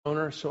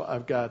owner, so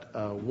I've got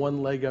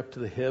one leg up to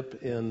the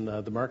hip in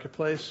the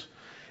marketplace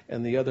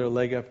and the other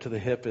leg up to the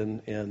hip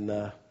in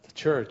the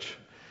church.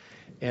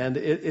 And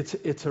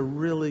it's a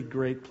really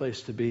great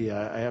place to be.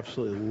 I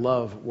absolutely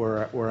love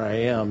where I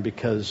am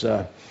because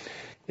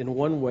in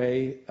one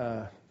way,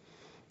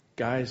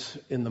 guys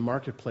in the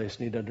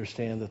marketplace need to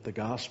understand that the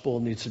gospel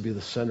needs to be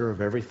the center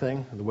of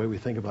everything, the way we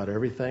think about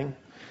everything.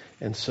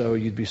 And so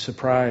you'd be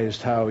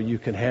surprised how you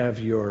can have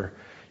your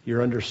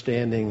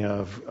understanding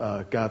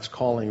of God's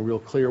calling real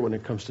clear when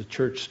it comes to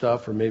church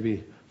stuff or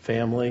maybe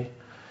family.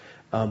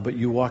 But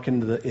you walk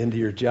into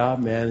your job,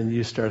 man, and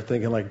you start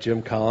thinking like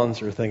Jim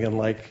Collins or thinking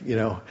like,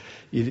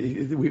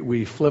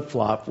 we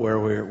flip-flop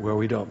where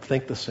we don't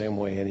think the same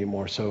way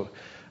anymore. So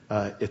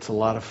it's a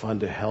lot of fun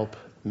to help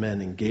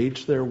men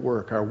engage their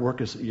work. Our work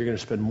is, you're going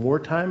to spend more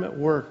time at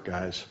work,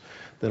 guys,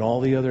 than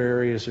all the other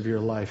areas of your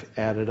life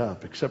added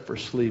up, except for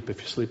sleep,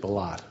 if you sleep a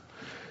lot.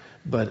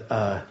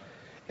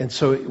 And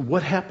so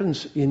what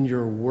happens in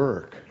your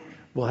work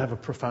will have a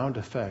profound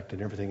effect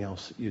in everything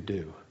else that you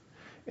do.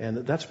 And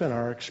that's been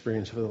our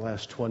experience over the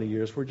last 20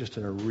 years. We're just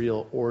in a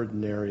real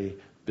ordinary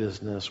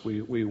business.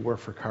 We work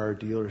for car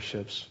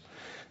dealerships.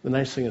 The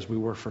nice thing is we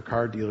work for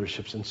car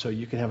dealerships, and so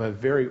you can have a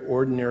very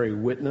ordinary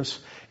witness,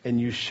 and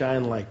you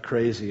shine like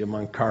crazy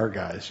among car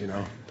guys,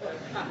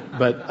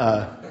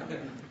 But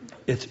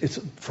it's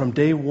from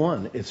day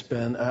one. It's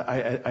been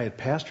I had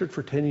pastored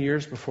for 10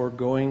 years before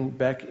going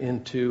back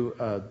into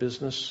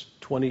business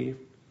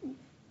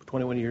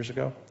 21 years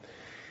ago.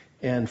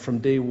 And from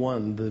day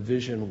one, the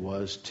vision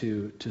was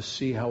to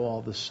see how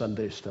all the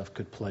Sunday stuff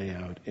could play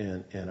out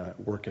in a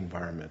work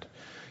environment,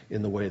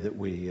 in the way that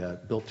we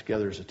built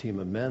together as a team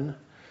of men,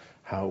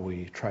 how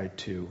we tried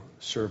to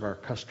serve our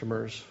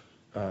customers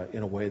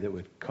in a way that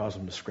would cause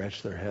them to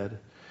scratch their head,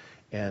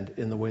 and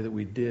in the way that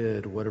we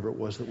did whatever it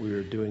was that we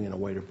were doing in a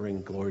way to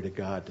bring glory to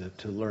God,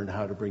 to learn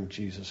how to bring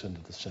Jesus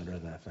into the center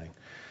of that thing.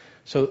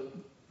 So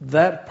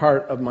that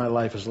part of my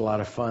life is a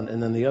lot of fun.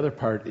 And then the other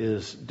part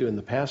is doing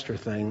the pastor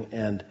thing,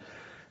 and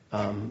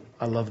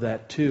I love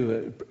that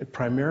too.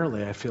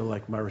 Primarily, I feel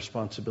like my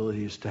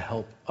responsibility is to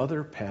help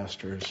other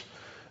pastors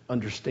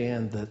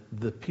understand that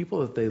the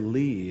people that they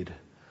lead,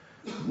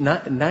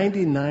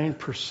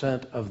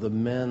 99% of the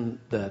men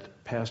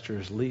that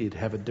pastors lead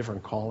have a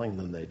different calling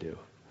than they do.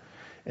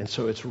 And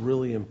so it's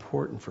really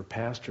important for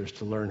pastors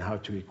to learn how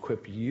to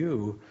equip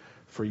you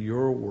for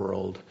your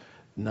world,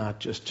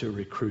 not just to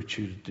recruit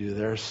you to do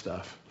their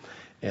stuff.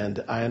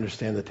 And I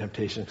understand the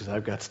temptation because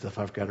I've got stuff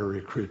I've got to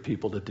recruit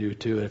people to do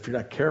too. And if you're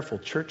not careful,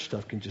 church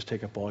stuff can just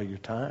take up all your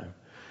time.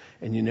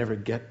 And you never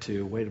get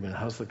to, wait a minute,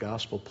 how's the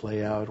gospel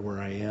play out where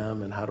I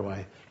am, and how do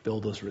I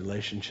build those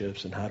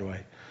relationships, and how do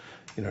I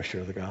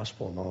share the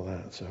gospel and all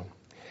that. So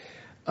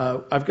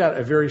I've got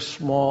a very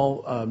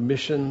small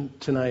mission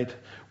tonight.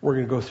 We're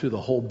going to go through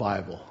the whole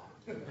Bible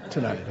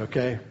tonight,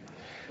 okay?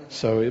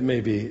 So it may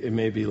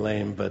be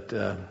lame, but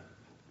I'm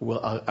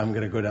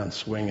going to go down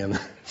swinging.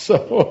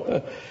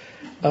 So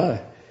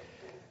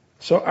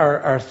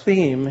our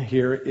theme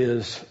here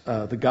is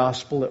the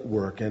gospel at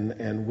work,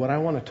 and what I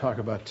want to talk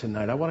about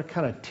tonight, I want to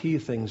kind of tee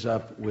things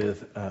up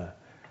with the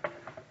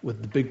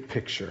big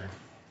picture.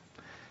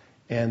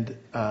 And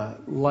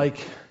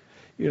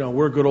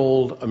we're good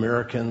old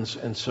Americans,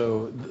 and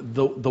so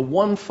the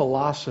one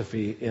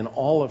philosophy in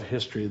all of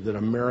history that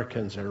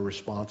Americans are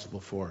responsible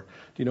for, do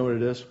you know what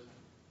it is?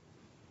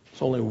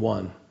 It's only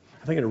one.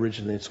 I think it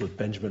originates with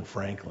Benjamin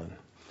Franklin,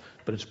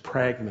 but it's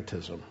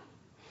pragmatism.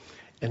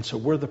 And so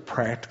we're the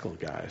practical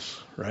guys,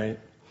 right?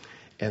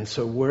 And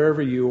so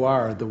wherever you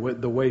are, the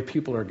way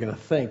people are going to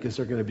think is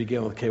they're going to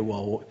begin with, okay,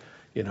 well,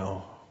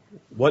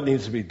 what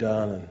needs to be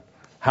done, and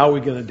how are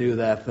we going to do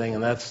that thing?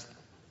 And that's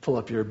pull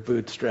up your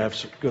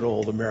bootstraps, good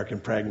old American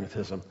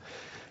pragmatism.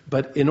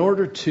 But in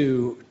order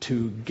to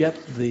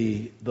get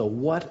the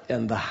what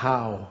and the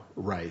how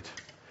right,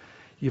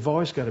 you've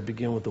always got to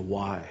begin with the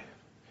why.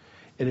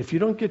 And if you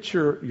don't get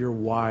your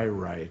why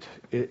right,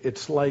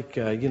 it's like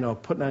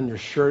putting on your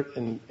shirt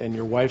and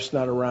your wife's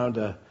not around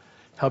to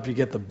help you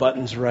get the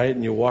buttons right,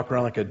 and you walk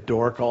around like a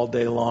dork all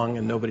day long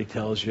and nobody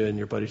tells you, and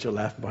your buddies are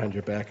laughing behind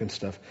your back and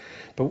stuff.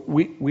 But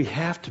we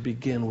have to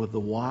begin with the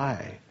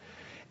why.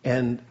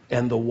 And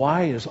the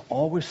why is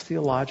always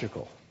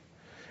theological.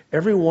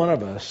 Every one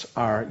of us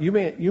are, you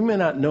may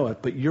not know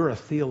it, but you're a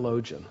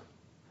theologian.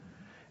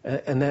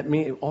 And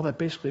all that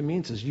basically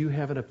means is you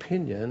have an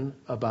opinion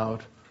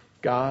about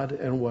God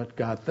and what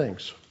God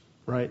thinks,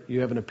 right?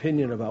 You have an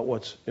opinion about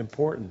what's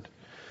important.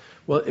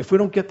 Well, if we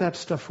don't get that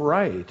stuff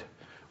right,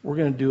 we're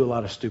going to do a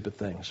lot of stupid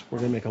things. We're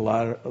going to make a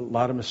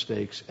lot of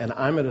mistakes. And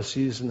I'm at a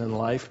season in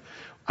life,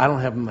 I don't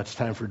have much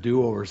time for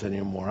do-overs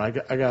anymore. I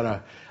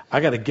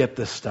gotta get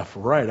this stuff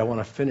right. I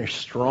want to finish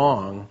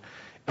strong,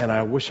 and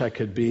I wish I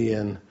could be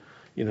in,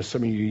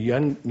 some of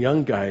you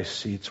young guys'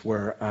 seats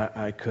where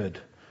I could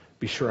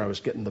be sure I was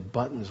getting the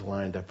buttons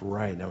lined up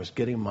right, and I was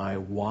getting my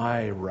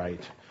why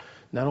right,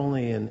 not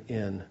only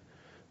in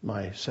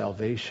my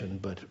salvation,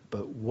 but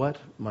what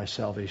my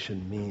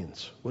salvation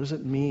means. What does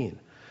it mean?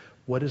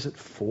 What is it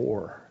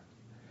for?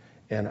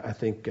 And I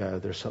think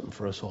there's something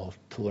for us all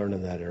to learn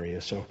in that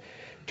area. So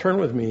turn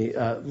with me.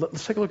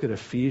 Let's take a look at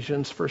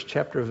Ephesians, first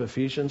chapter of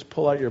Ephesians.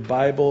 Pull out your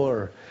Bible,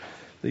 or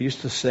they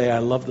used to say, I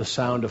love the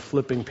sound of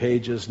flipping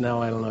pages.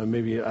 Now, I don't know,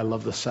 maybe I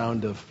love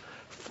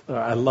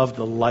I love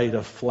the light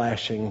of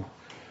flashing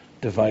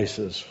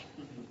devices.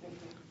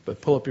 But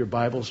pull up your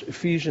Bibles,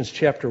 Ephesians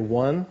chapter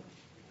 1.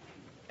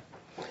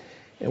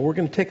 And we're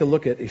going to take a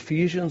look at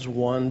Ephesians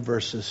 1,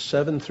 verses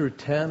 7 through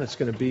 10. It's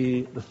going to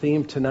be the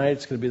theme tonight.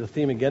 It's going to be the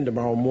theme again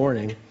tomorrow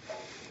morning.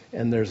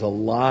 And there's a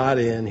lot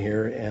in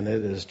here, and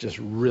it is just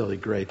really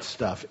great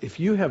stuff. If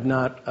you have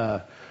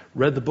not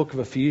read the book of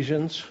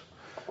Ephesians,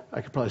 I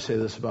could probably say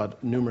this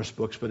about numerous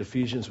books, but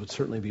Ephesians would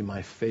certainly be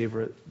my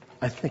favorite.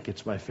 I think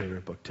it's my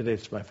favorite book. Today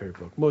it's my favorite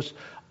book.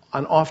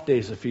 On off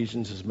days,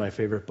 Ephesians is my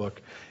favorite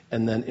book,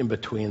 and then in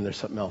between there's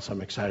something else I'm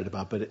excited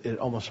about, but it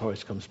almost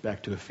always comes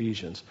back to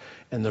Ephesians.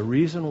 And the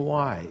reason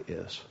why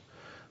is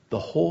the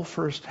whole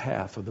first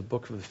half of the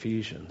book of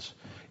Ephesians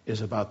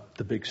is about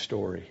the big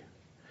story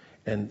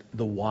and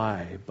the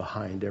why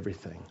behind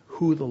everything,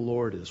 who the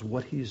Lord is,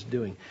 what He's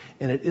doing.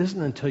 And it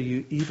isn't until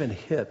you even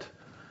hit,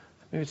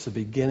 maybe it's the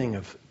beginning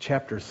of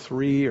chapter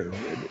 3, or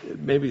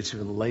maybe it's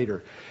even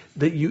later,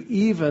 that you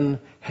even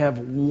have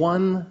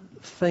one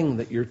thing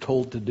that you're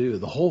told to do.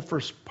 The whole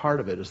first part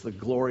of it is the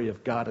glory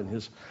of God and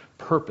His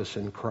purpose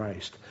in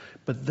Christ.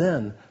 But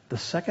then the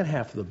second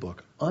half of the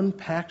book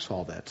unpacks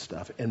all that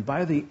stuff. And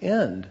by the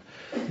end,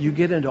 you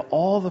get into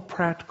all the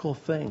practical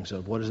things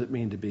of what does it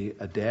mean to be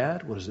a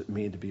dad? What does it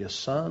mean to be a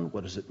son?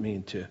 What does it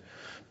mean to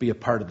be a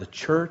part of the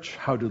church?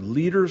 How do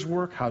leaders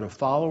work? How do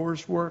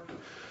followers work?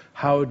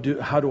 How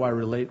do I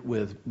relate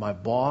with my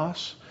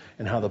boss?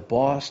 And how the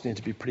boss needs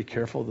to be pretty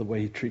careful the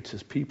way he treats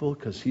his people,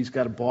 because he's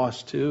got a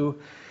boss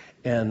too.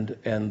 And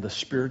the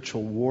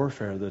spiritual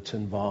warfare that's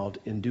involved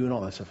in doing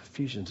all that stuff.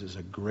 Ephesians is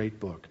a great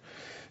book.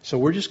 So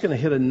we're just going to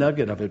hit a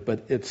nugget of it,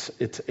 but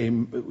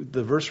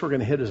the verse we're going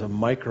to hit is a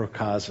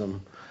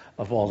microcosm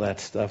of all that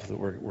stuff that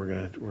we're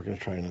going to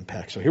try and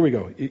unpack. So here we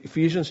go.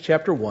 Ephesians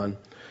chapter 1,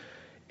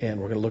 and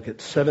we're going to look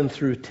at 7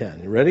 through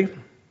 10. You ready?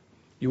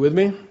 You with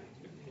me?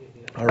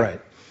 All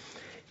right.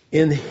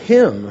 In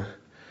Him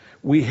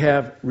we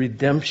have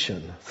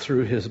redemption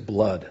through His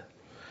blood,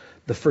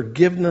 the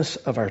forgiveness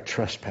of our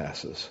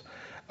trespasses,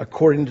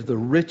 according to the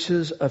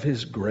riches of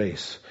His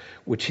grace,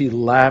 which He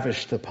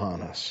lavished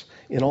upon us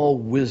in all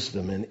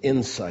wisdom and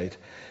insight,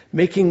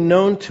 making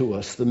known to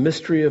us the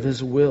mystery of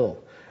His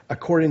will,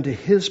 according to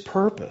His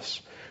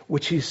purpose,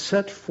 which He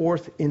set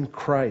forth in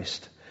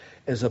Christ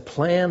as a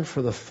plan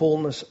for the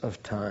fullness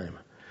of time,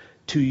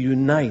 to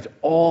unite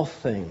all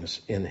things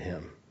in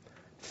Him,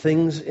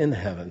 things in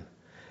heaven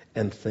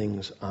and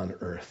things on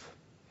earth.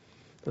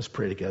 Let's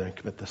pray together and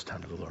commit this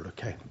time to the Lord,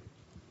 okay?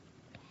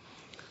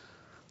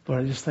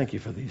 Lord, I just thank You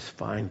for these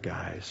fine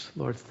guys.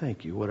 Lord,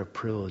 thank You. What a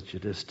privilege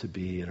it is to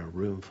be in a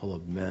room full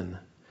of men.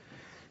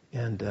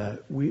 And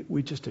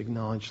we just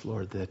acknowledge,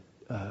 Lord, that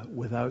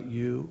without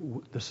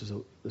You,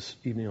 this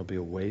evening will be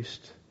a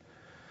waste.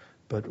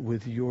 But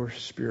with Your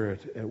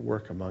Spirit at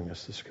work among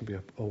us, this can be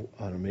an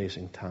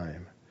amazing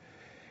time.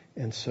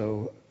 And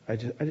so I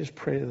just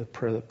pray the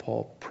prayer that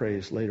Paul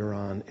prays later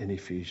on in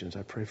Ephesians.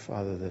 I pray,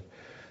 Father,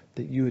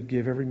 that You would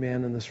give every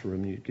man in this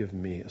room, You'd give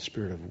me a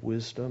spirit of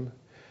wisdom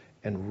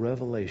and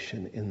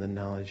revelation in the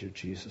knowledge of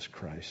Jesus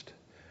Christ,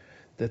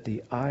 that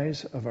the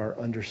eyes of our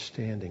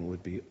understanding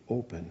would be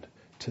opened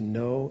to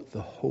know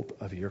the hope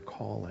of Your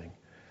calling,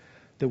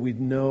 that we'd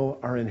know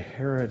our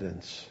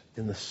inheritance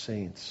in the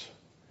saints,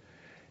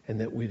 and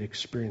that we'd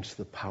experience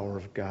the power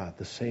of God,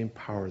 the same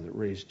power that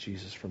raised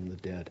Jesus from the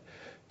dead,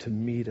 to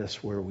meet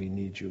us where we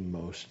need You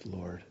most,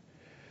 Lord.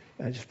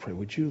 And I just pray,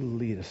 would You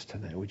lead us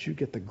tonight? Would You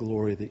get the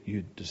glory that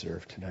You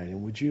deserve tonight?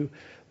 And would You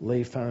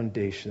lay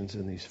foundations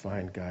in these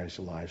fine guys'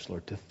 lives,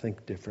 Lord, to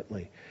think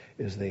differently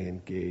as they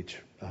engage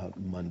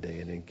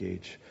Monday and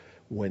engage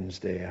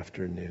Wednesday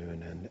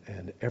afternoon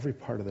and every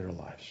part of their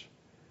lives.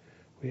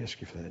 We ask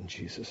You for that in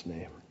Jesus'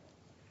 name.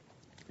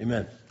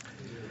 Amen.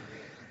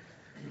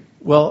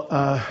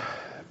 Well,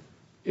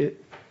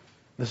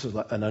 this is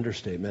an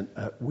understatement.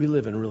 We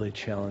live in really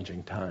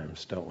challenging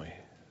times, don't we?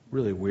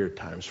 Really weird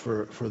times.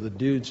 For the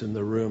dudes in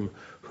the room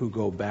who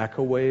go back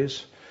a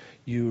ways,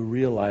 you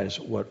realize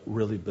what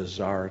really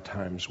bizarre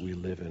times we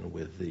live in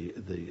with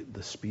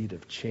the speed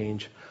of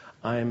change.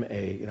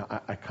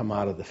 I come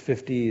out of the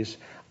 50s.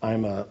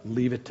 I'm a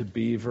Leave It to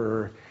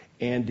Beaver,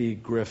 Andy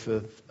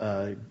Griffith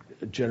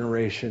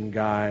generation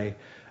guy.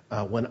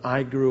 When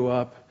I grew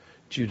up,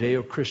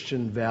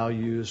 Judeo-Christian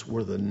values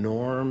were the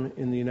norm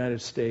in the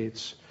United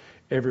States.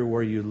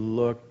 Everywhere you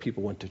looked,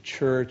 people went to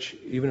church.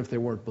 Even if they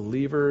weren't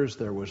believers,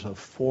 there was a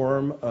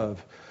form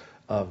of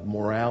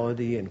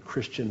morality and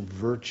Christian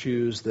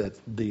virtues that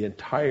the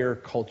entire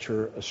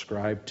culture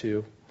ascribed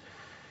to.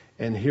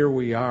 And here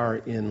we are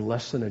in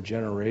less than a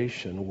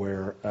generation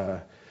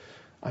where,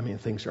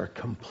 things are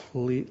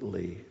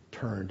completely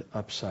turned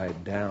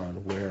upside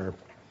down, where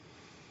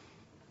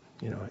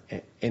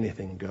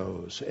anything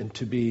goes. And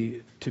to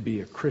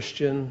be a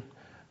Christian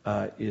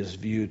is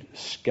viewed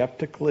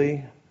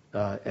skeptically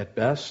at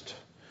best,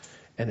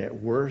 And at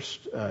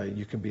worst,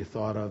 you can be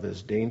thought of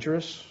as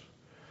dangerous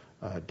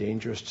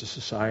to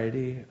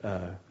society,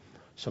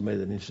 somebody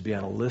that needs to be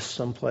on a list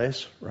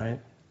someplace, right?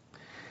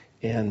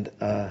 And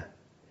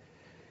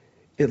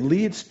it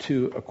leads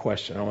to a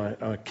question. I want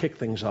to kick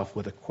things off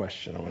with a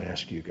question I want to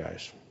ask you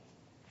guys.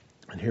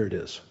 And here it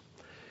is.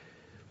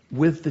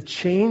 With the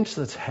change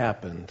that's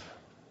happened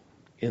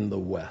in the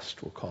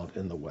West, we'll call it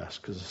in the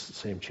West, because it's the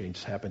same change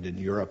that's happened in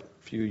Europe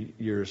a few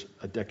years,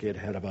 a decade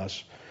ahead of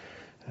us,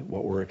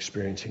 what we're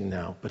experiencing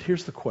now. But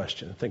here's the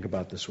question. Think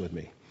about this with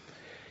me.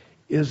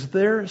 Is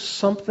there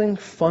something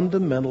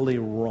fundamentally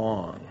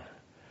wrong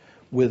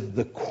with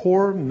the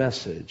core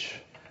message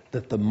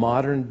that the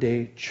modern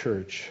day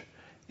church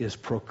is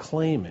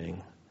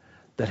proclaiming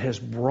that has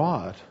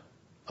brought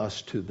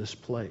us to this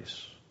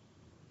place?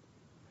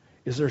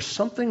 Is there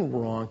something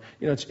wrong?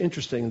 It's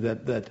interesting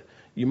that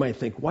you might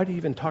think, why do you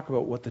even talk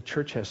about what the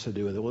church has to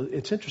do with it? Well,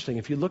 it's interesting.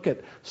 If you look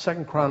at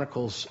 2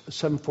 Chronicles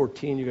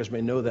 7:14, you guys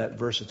may know that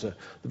verse. It's the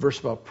verse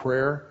about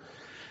prayer.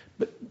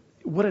 But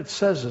what it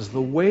says is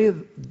the way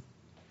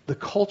the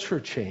culture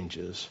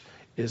changes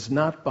is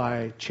not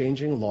by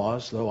changing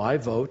laws, though I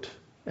vote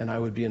and I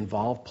would be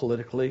involved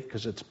politically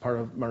because it's part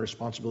of my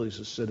responsibility as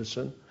a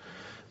citizen.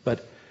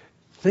 But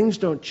things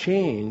don't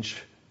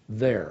change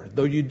there,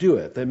 though you do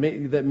it. That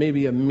may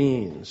be a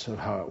means of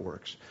how it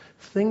works.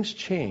 Things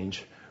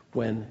change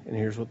when, and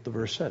here's what the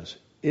verse says,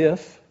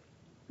 if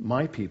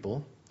my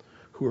people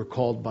who are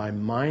called by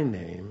my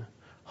name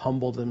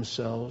humble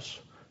themselves,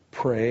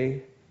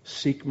 pray,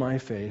 seek my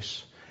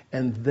face,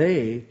 and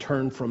they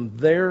turn from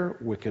their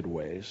wicked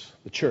ways,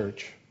 the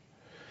church,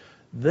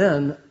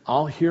 then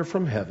I'll hear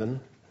from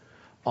heaven,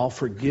 I'll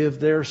forgive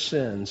their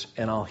sins,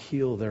 and I'll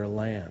heal their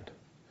land.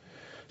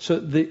 So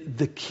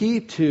the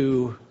key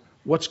to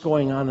what's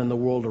going on in the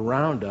world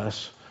around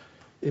us,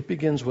 it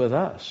begins with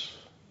us.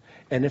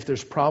 And if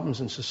there's problems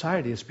in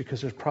society, it's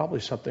because there's probably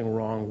something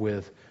wrong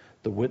with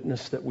the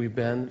witness that we've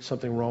been,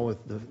 something wrong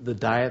with the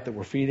diet that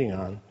we're feeding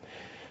on.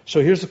 So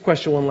here's the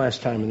question one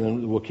last time, and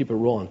then we'll keep it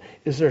rolling.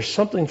 Is there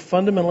something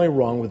fundamentally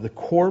wrong with the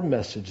core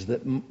message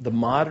that the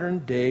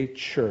modern day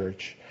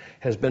church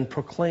has been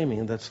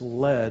proclaiming that's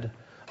led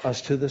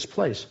us to this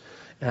place?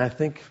 And I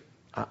think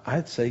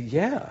I'd say,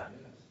 yeah.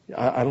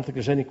 I don't think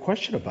there's any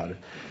question about it.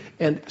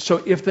 And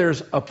so if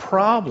there's a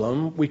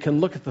problem, we can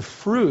look at the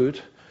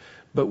fruit,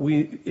 but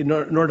in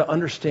order to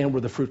understand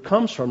where the fruit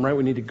comes from, right,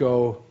 we need to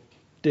go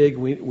dig,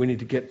 we need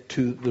to get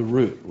to the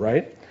root,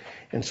 right?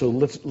 And so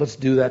let's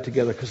do that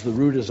together because the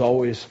root is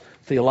always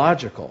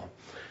theological.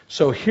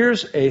 So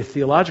here's a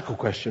theological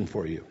question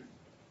for you.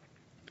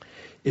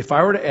 If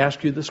I were to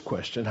ask you this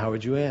question, how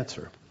would you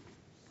answer?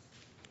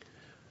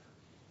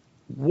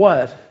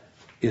 What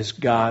is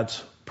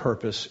God's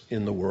purpose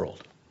in the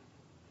world?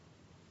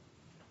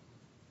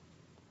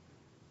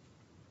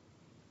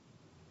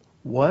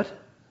 What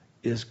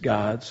is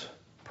God's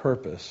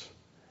purpose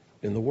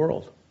in the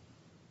world?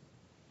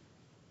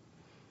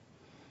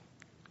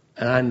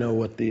 And I know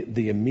what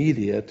the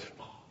immediate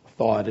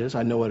thought is.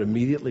 I know what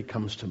immediately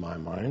comes to my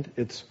mind.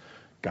 It's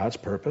God's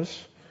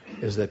purpose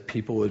is that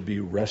people would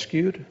be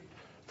rescued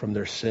from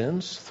their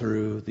sins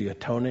through the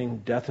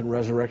atoning death and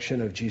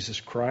resurrection of Jesus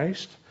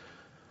Christ.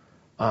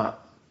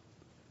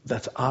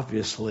 That's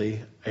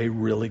obviously a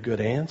really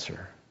good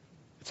answer.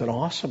 It's an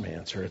awesome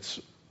answer.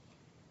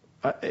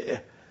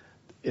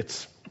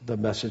 It's the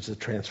message that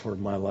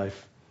transformed my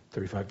life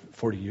 35,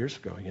 40 years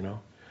ago,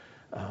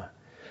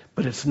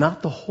 But it's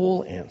not the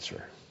whole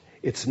answer.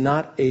 It's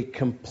not a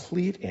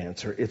complete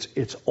answer.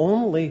 It's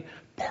only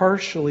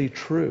partially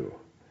true.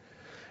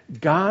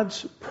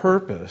 God's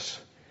purpose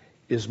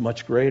is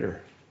much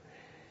greater.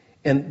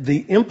 And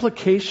the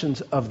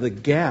implications of the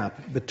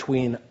gap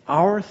between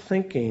our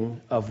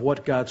thinking of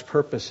what God's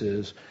purpose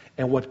is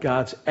and what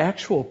God's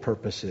actual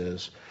purpose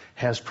is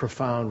has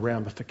profound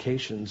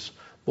ramifications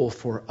both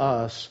for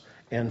us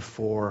and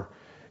for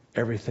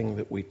everything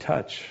that we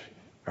touch,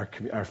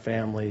 our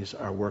families,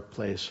 our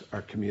workplace,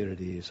 our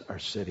communities, our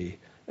city,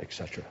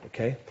 etc.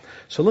 Okay?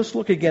 So let's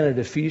look again at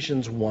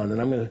Ephesians 1, and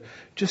I'm going to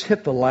just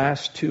hit the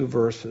last two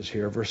verses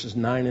here, verses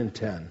 9 and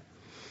 10.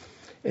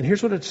 And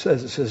here's what it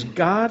says. It says,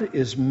 God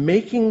is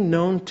making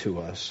known to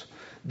us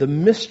the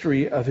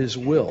mystery of his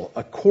will,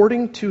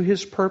 according to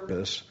his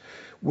purpose,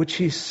 which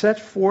he set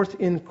forth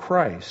in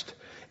Christ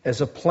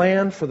as a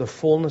plan for the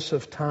fullness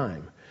of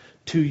time,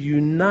 to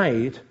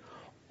unite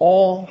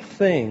all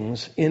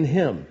things in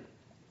him,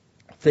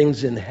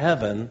 things in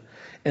heaven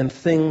and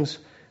things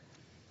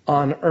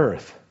on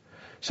earth.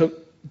 So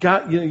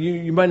God,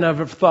 you might not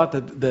have thought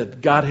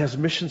that God has a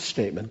mission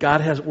statement.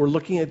 We're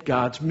looking at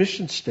God's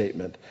mission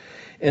statement.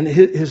 And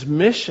his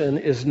mission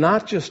is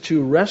not just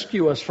to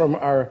rescue us from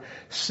our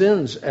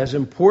sins, as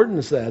important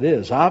as that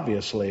is,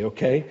 obviously,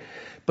 okay?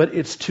 But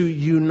it's to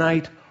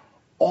unite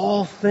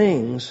all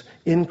things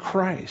in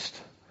Christ.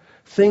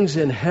 Things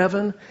in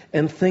heaven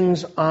and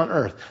things on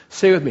earth.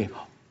 Say with me,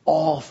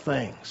 all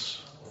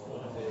things.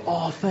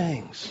 All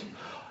things.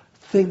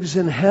 Things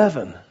in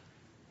heaven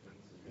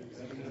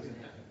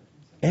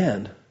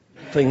and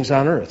things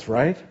on earth,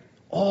 right?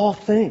 All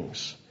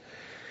things.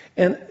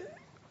 And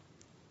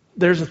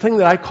there's a thing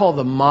that I call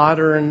the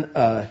modern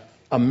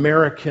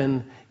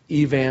American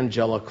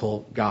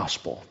evangelical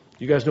gospel.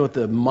 You guys know what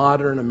the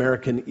modern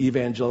American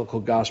evangelical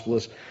gospel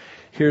is?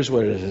 Here's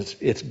what it is.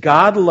 It's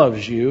God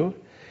loves you,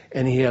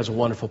 and He has a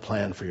wonderful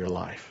plan for your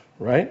life,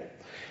 right?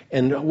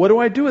 And what do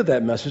I do with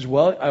that message?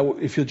 Well,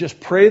 if you'll just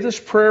pray this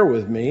prayer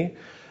with me,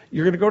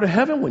 you're going to go to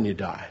heaven when you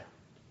die.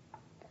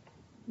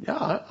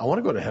 Yeah, I want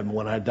to go to heaven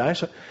when I die.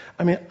 So,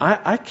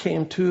 I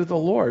came to the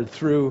Lord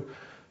through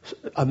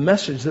a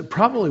message that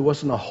probably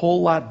wasn't a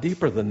whole lot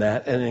deeper than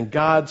that, and in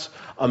God's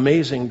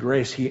amazing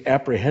grace, He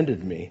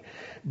apprehended me.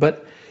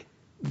 But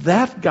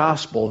that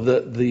gospel,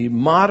 the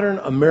modern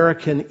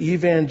American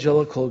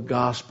evangelical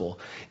gospel,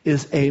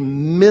 is a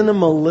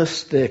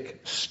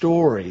minimalistic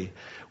story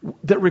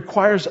that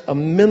requires a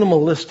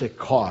minimalistic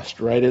cost,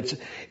 right?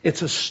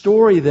 It's a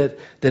story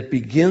that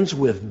begins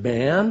with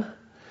man.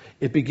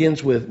 It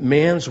begins with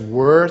man's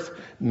worth,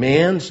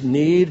 man's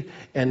need,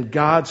 and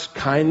God's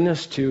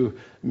kindness to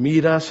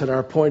meet us at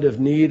our point of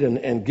need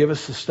and give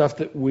us the stuff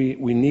that we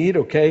need,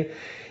 okay?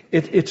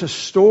 It's a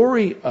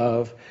story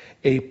of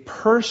a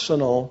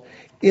personal,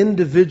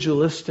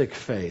 individualistic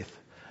faith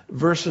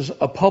versus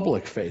a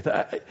public faith.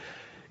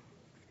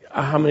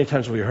 How many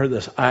times have we heard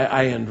this?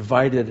 I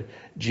invited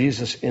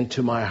Jesus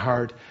into my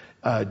heart.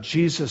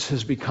 Jesus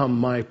has become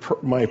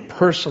my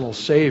personal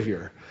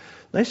Savior.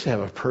 Nice to have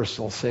a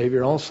personal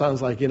Savior. It all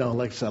sounds like,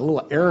 like a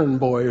little errand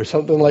boy or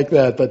something like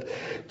that. But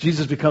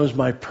Jesus becomes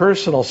my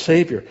personal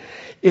Savior.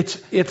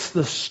 It's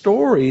the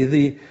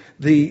story,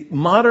 the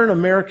modern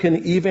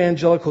American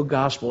evangelical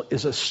gospel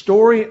is a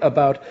story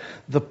about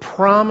the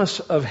promise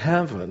of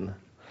heaven,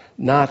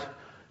 not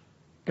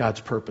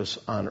God's purpose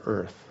on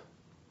earth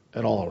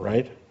at all,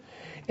 right?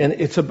 And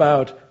it's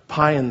about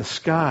pie in the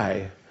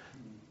sky,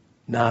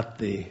 not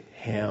the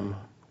ham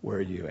where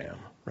you am,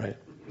 right?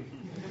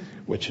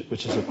 Which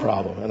is a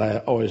problem, and I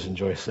always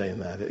enjoy saying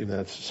that, even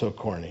though it's so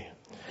corny.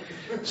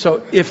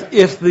 So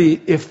if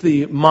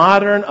the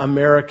modern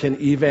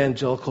American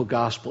evangelical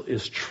gospel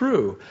is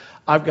true,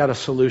 I've got a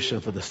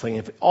solution for this thing.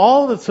 If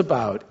all it's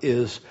about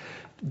is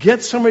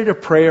get somebody to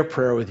pray a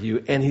prayer with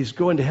you and he's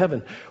going to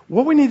heaven,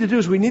 what we need to do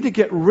is we need to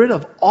get rid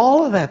of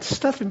all of that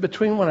stuff in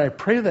between when I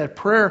pray that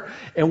prayer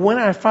and when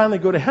I finally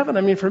go to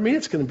heaven. For me,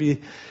 it's going to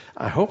be,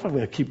 I hope I'm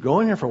going to keep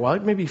going here for a while,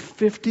 maybe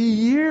 50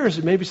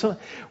 years, maybe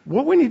something.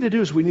 What we need to do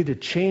is we need to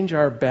change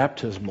our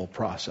baptismal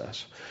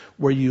process,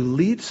 where you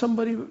lead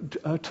somebody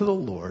to the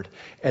Lord,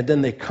 and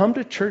then they come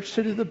to church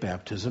to do the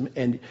baptism,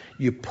 and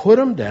you put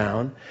them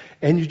down,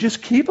 and you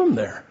just keep them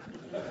there.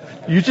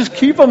 You just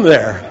keep them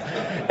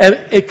there.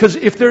 And because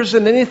if there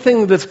isn't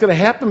anything that's going to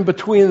happen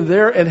between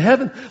there and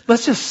heaven,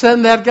 let's just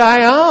send that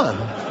guy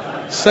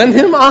on. Send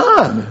him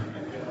on.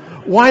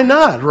 Why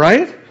not,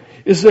 right?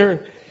 It's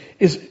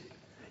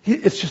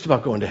just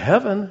about going to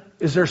heaven.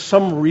 Is there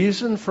some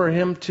reason for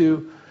him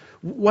to...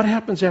 What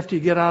happens after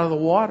you get out of the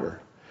water?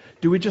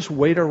 Do we just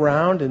wait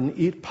around and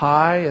eat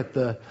pie at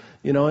the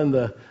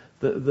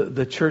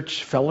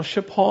church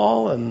fellowship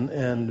hall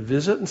and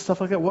visit and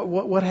stuff like that?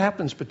 What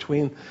happens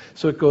between?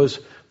 So it goes,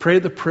 pray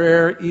the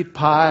prayer, eat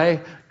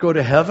pie, go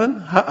to heaven?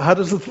 How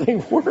does the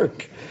thing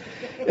work?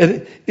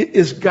 And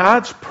is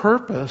God's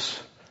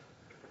purpose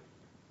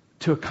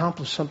to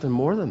accomplish something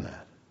more than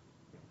that?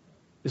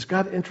 Is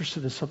God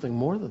interested in something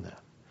more than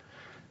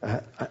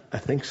that? I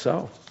think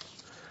so.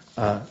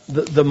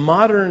 The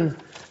modern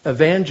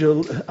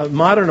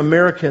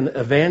American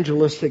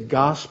evangelistic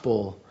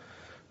gospel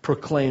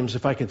proclaims,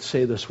 if I could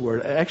say this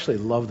word, I actually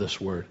love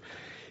this word.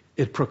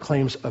 It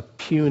proclaims a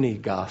puny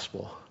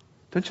gospel.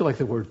 Don't you like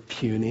the word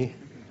puny?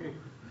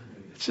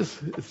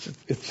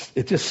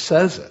 It just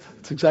says it.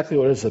 It's exactly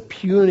what it is.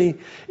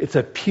 It's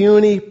a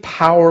puny,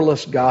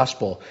 powerless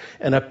gospel.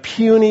 And a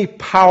puny,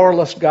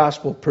 powerless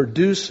gospel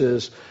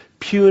produces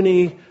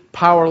puny,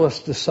 powerless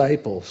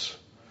disciples.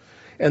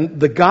 And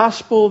the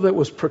gospel that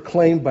was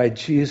proclaimed by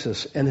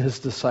Jesus and his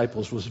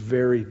disciples was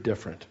very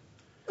different.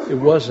 It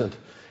wasn't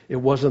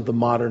the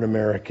modern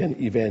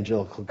American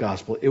evangelical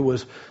gospel. It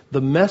was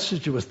the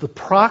message, it was the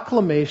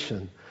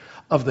proclamation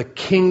of the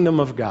kingdom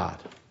of God.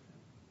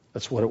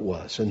 That's what it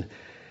was. And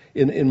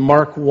in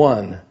Mark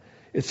 1,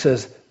 it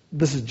says,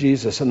 this is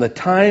Jesus, and the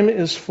time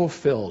is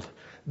fulfilled.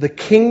 The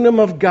kingdom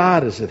of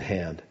God is at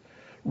hand.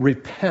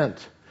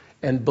 Repent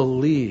and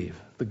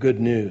believe the good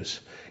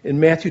news. In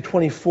Matthew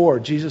 24,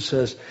 Jesus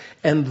says,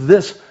 and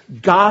this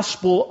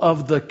gospel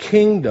of the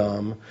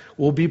kingdom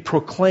will be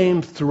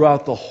proclaimed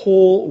throughout the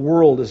whole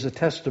world as a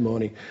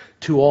testimony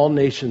to all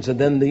nations, and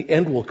then the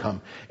end will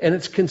come. And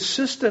it's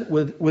consistent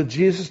with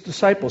Jesus'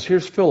 disciples.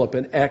 Here's Philip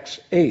in Acts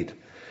 8.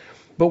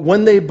 But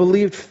when they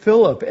believed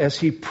Philip as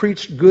he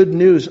preached good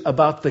news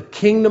about the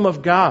kingdom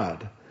of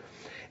God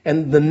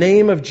and the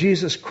name of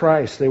Jesus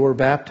Christ, they were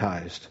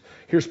baptized.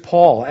 Here's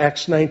Paul,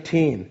 Acts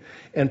 19.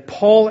 And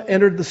Paul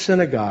entered the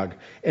synagogue,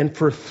 and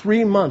for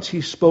 3 months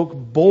he spoke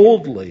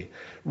boldly,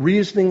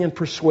 reasoning and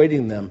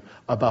persuading them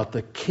about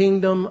the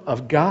kingdom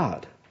of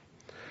God.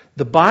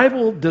 The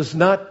Bible does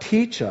not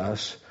teach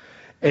us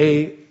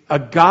a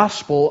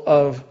gospel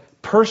of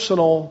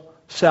personal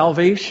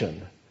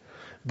salvation.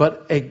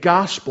 but a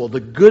gospel, the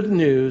good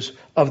news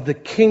of the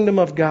kingdom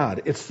of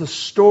God. It's the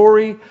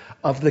story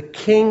of the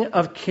King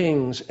of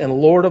Kings and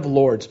Lord of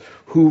Lords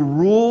who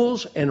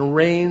rules and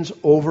reigns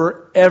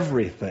over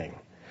everything.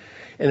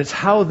 And it's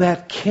how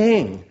that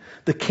king,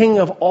 the king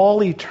of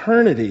all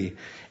eternity,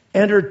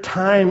 entered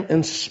time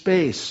and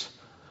space.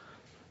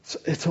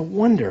 It's a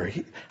wonder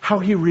how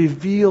he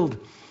revealed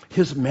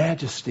his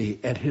majesty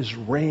and his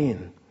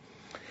reign.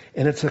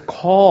 And it's a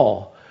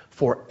call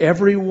for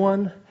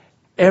everyone,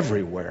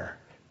 everywhere,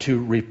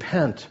 to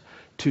repent,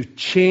 to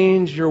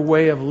change your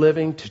way of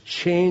living, to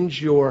change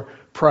your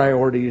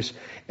priorities,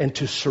 and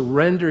to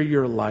surrender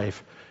your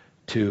life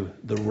to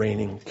the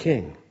reigning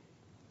king.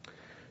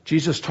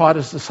 Jesus taught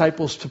his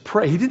disciples to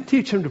pray. He didn't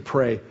teach them to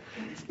pray.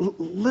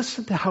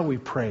 Listen to how we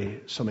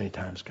pray so many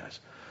times, guys.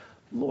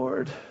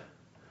 Lord,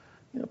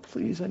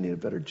 please, I need a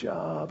better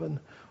job,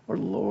 or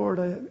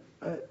Lord,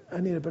 I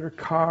need a better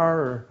car,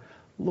 or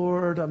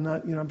Lord,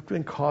 I've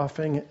been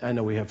coughing. I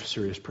know we have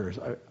serious prayers.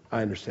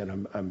 I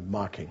understand. I'm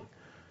mocking.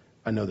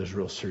 I know there's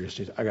real serious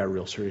needs. I got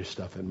real serious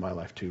stuff in my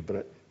life too, but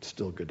it's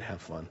still good to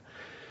have fun.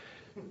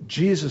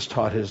 Jesus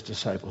taught his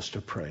disciples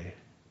to pray,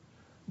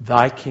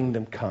 "Thy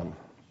kingdom come,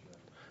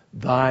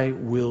 thy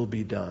will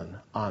be done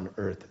on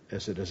earth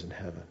as it is in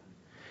heaven."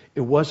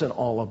 It wasn't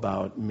all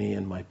about me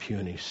and my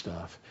puny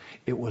stuff.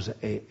 It was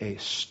a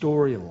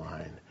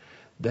storyline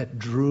that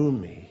drew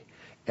me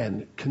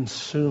and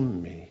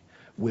consumed me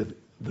with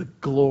the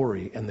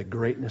glory and the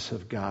greatness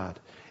of God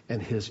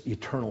and his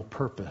eternal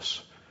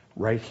purpose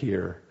right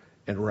here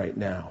and right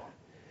now.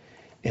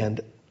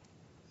 And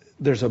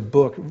there's a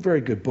book, a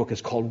very good book.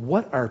 It's called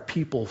What Are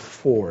People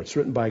For? It's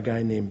written by a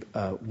guy named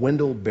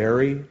Wendell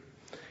Berry.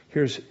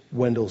 Here's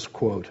Wendell's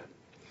quote.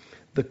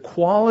 "The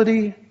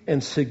quality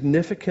and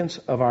significance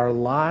of our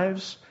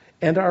lives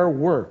and our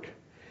work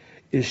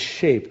is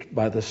shaped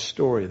by the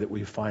story that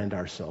we find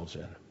ourselves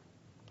in."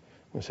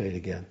 I'll say it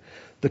again.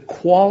 "The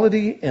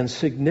quality and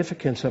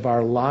significance of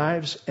our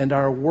lives and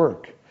our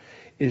work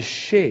is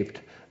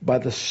shaped by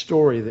the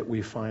story that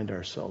we find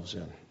ourselves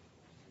in."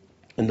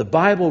 And the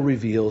Bible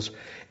reveals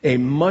a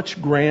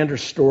much grander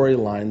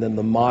storyline than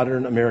the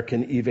modern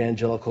American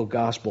evangelical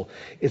gospel.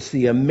 It's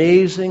the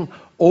amazing,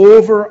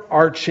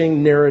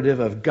 overarching narrative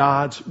of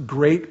God's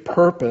great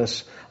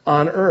purpose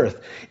on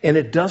earth. And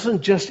it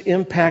doesn't just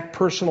impact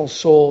personal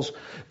souls,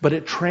 but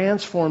it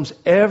transforms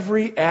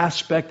every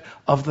aspect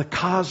of the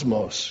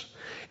cosmos.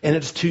 And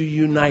it's to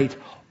unite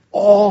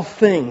all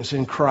things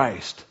in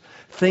Christ,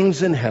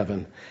 things in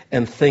heaven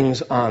and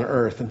things on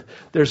earth. And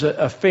there's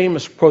a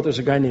famous quote. There's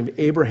a guy named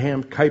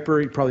Abraham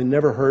Kuyper. You probably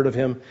never heard of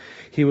him.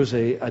 He was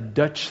a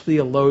Dutch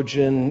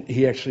theologian.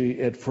 He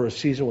actually, for a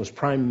season, was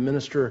prime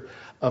minister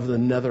of the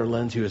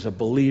Netherlands. He was a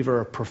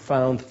believer, a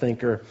profound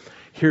thinker.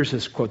 Here's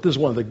his quote. This is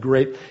one of the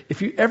great,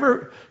 if you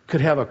ever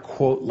could have a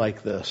quote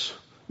like this,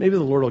 maybe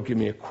the Lord will give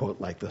me a quote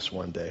like this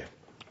one day.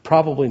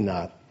 Probably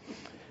not.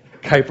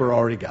 Kuyper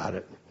already got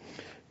it.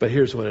 But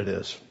here's what it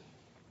is.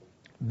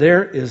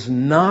 "There is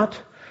not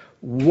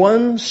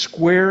 1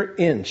 square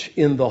inch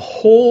in the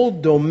whole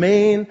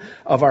domain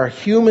of our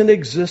human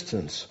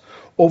existence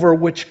over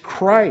which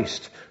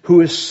Christ,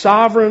 who is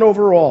sovereign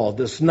over all,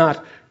 does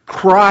not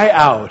cry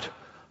out,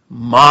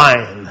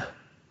 'Mine.'"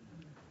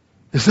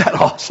 Is that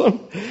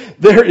awesome?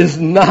 There is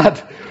not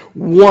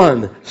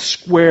 1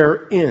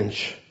 square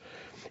inch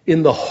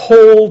in the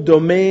whole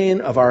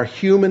domain of our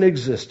human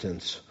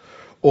existence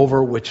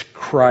over which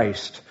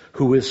Christ,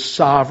 who is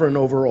sovereign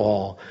over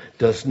all,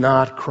 does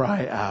not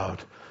cry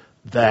out,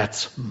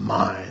 "That's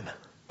mine."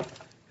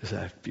 Is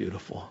that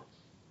beautiful?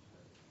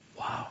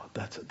 Wow,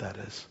 that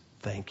is.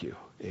 Thank you,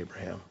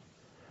 Abraham.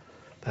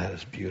 That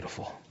is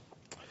beautiful.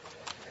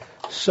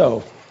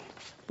 So,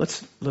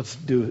 let's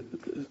do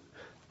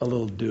a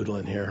little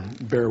doodling here.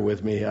 Bear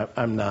with me.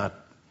 I'm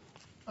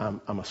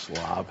a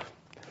slob,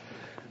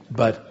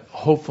 but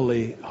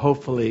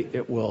hopefully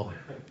it will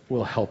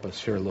help us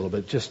here a little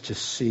bit, just to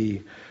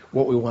see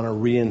what we want to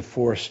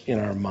reinforce in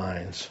our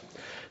minds.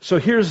 So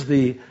here's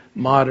the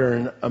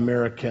modern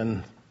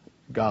American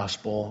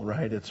gospel,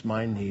 right? It's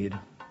my need.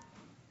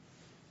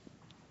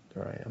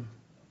 There I am.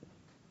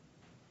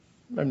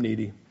 I'm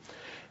needy.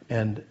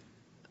 And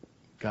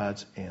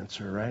God's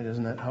answer, right?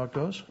 Isn't that how it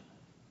goes?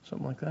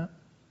 Something like that?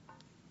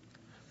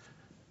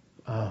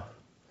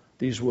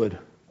 These would,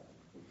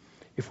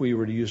 if we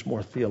were to use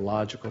more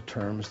theological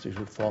terms, these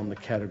would fall in the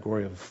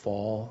category of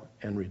fall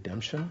and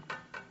redemption.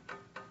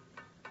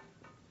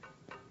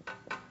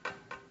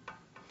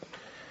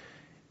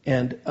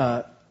 And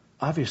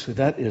obviously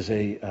that is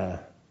a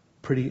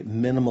pretty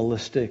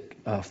minimalistic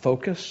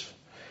focus.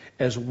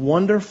 As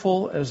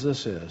wonderful as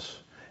this is,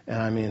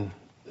 and I mean,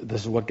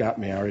 this is what got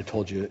me, I already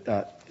told you,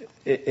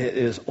 it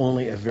is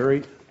only a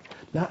very,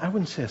 now I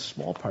wouldn't say a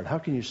small part. How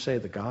can you say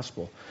the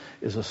gospel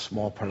is a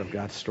small part of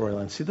God's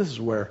storyline? See, this is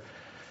where,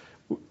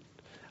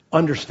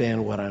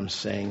 understand what I'm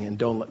saying, and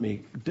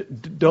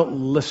don't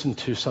listen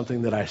to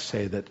something that I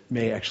say that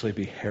may actually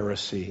be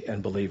heresy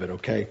and believe it,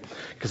 okay?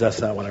 Because that's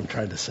not what I'm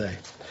trying to say.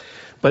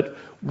 But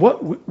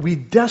what we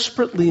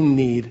desperately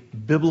need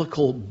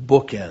biblical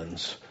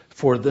bookends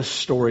for this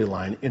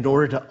storyline in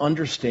order to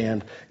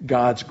understand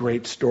God's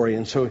great story.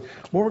 And so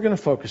what we're going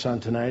to focus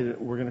on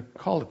tonight, we're going to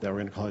call it that.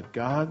 We're going to call it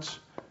God's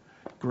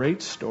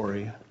great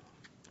story.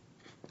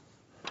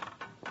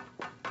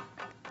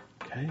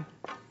 Okay?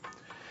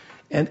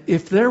 And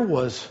if there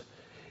was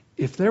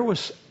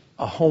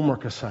a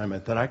homework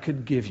assignment that I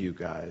could give you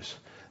guys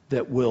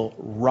that will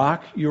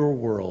rock your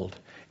world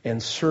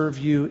and serve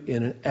you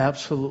in an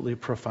absolutely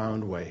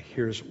profound way,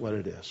 here's what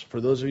it is. For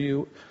those of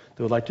you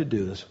that would like to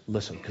do this,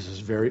 listen, because it's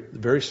very,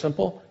 very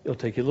simple. It'll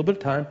take you a little bit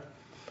of time.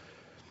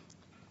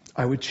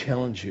 I would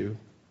challenge you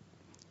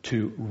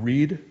to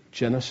read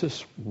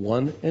Genesis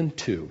 1 and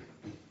 2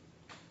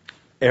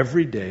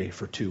 every day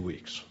for 2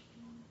 weeks.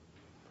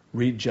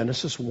 Read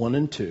Genesis 1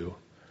 and 2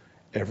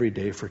 every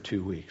day for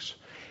 2 weeks.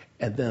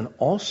 And then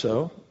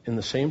also, in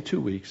the same 2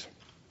 weeks,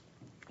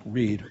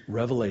 read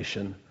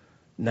Revelation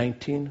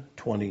 19,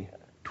 20,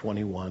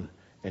 21,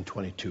 and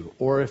 22.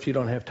 Or if you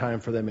don't have time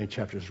for that many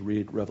chapters,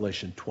 read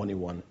Revelation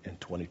 21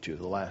 and 22,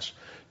 the last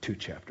 2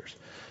 chapters.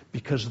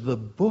 Because the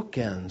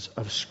bookends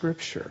of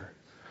Scripture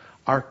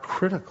are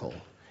critical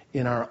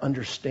in our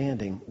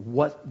understanding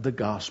what the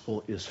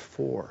gospel is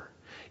for.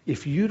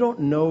 If you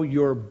don't know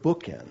your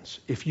bookends,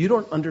 if you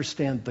don't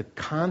understand the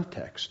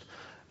context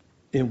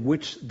in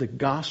which the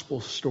gospel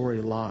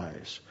story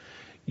lies,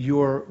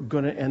 you're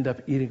going to end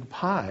up eating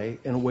pie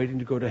and waiting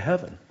to go to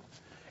heaven.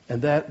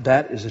 And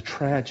that is a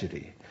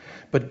tragedy.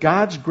 But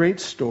God's great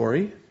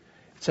story,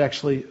 it's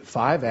actually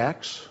 5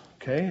 acts,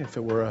 okay? If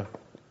it were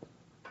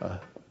a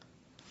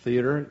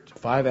theater,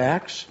 5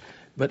 acts.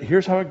 But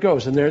here's how it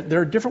goes. And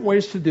there are different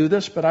ways to do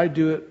this, but I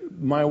do it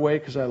my way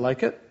because I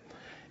like it.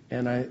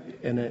 And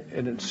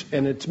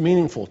it's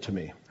meaningful to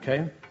me,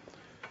 okay?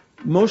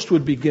 Most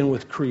would begin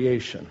with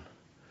creation.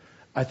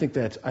 I think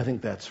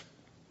that's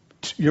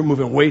you're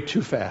moving way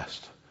too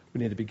fast. We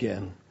need to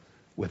begin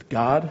with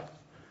God,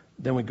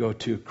 then we go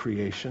to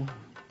creation.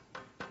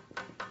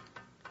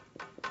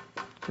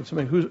 Can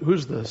somebody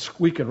who's the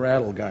squeak and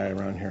rattle guy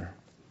around here?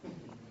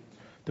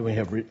 Then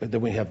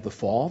we have the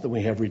fall, then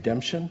we have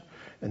redemption,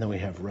 and then we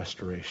have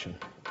restoration.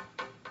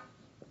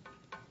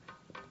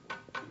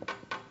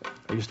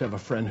 I used to have a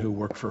friend who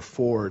worked for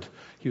Ford.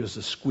 He was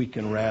the squeak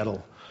and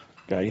rattle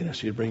guy.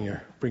 So you'd bring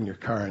your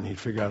car and he'd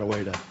figure out a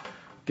way to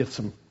get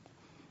some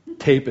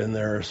tape in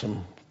there or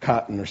some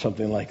cotton or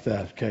something like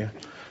that. Okay.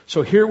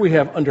 So here we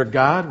have under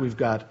God, we've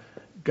got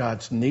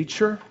God's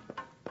nature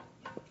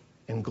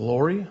and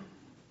glory.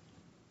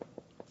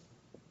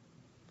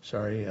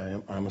 Sorry,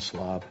 I'm a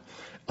slob.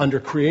 Under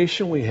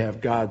creation, we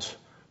have God's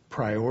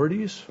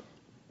priorities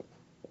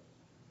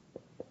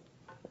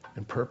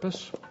and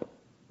purpose.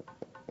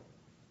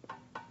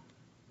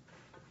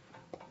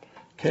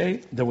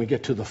 Okay, then we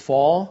get to the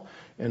fall,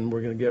 and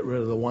we're going to get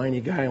rid of the whiny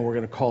guy, and we're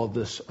going to call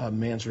this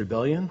man's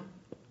rebellion.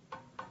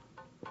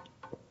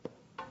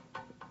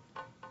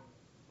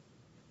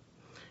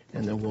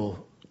 And then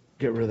we'll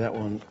get rid of that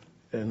one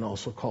and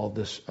also call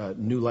this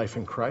new life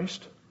in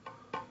Christ.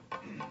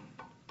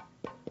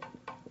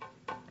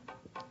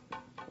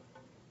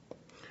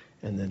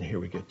 And then here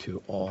we get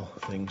to all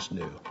things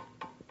new.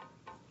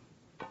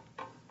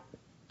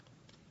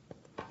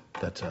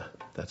 That's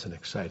an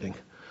exciting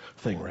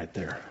thing right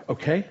there.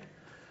 Okay?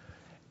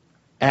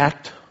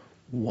 Act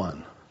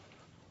 1.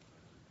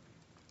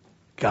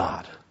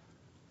 God.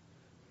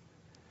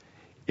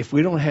 If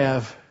we don't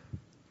have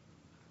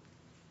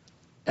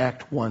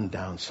Act 1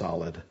 down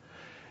solid,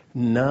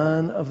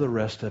 none of the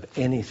rest of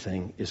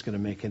anything is going to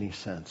make any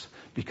sense,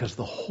 because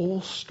the whole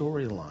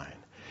storyline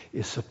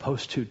is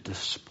supposed to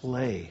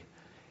display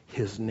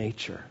His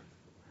nature.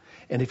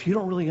 And if you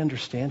don't really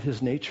understand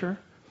His nature,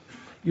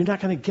 you're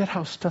not going to get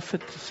how stuff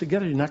fits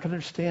together. You're not going to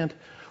understand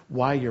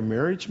why your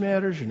marriage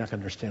matters. You're not going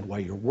to understand why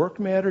your work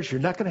matters.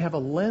 You're not going to have a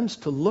lens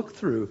to look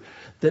through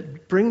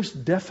that brings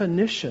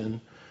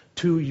definition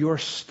to your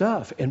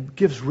stuff and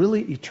gives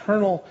really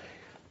eternal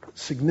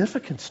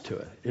significance to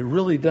it. It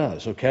really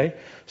does, okay?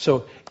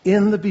 So,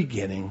 in the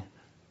beginning,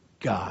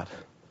 God.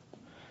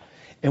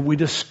 And we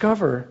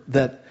discover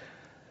that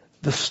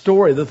the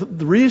story,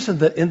 the reason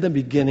that in the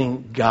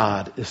beginning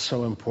God is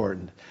so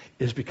important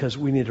is because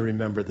we need to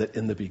remember that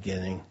in the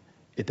beginning,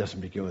 it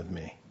doesn't begin with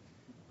me,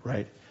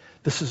 right?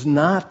 This is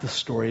not the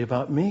story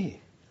about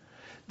me.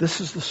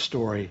 This is the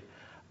story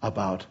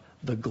about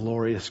the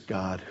glorious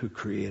God who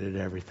created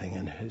everything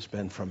and has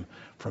been from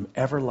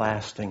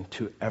everlasting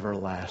to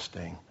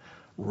everlasting,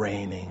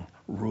 reigning,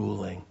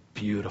 ruling,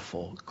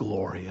 beautiful,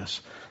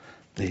 glorious,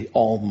 the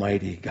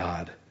almighty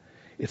God.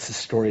 It's the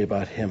story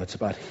about Him. It's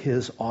about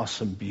His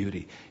awesome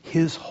beauty,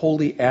 His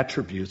holy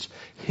attributes,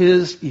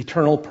 His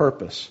eternal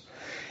purpose.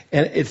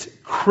 And it's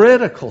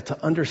critical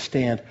to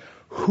understand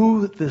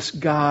who this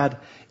God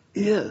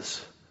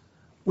is.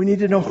 We need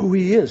to know who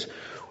He is.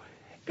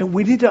 And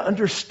we need to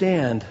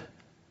understand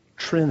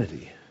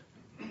Trinity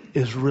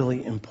is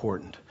really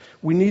important.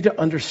 We need to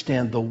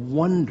understand the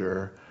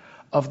wonder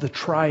of the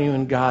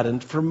triune God.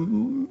 And for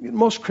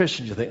most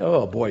Christians, you think,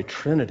 oh boy,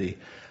 Trinity.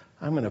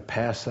 I'm going to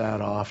pass that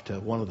off to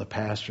one of the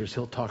pastors.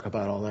 He'll talk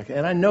about all that.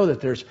 And I know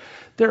that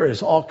there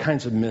is all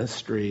kinds of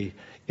mystery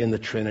in the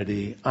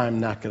Trinity. I'm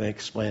not going to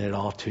explain it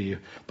all to you.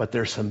 But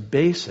there's some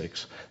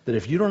basics that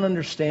if you don't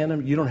understand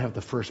them, you don't have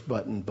the first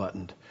button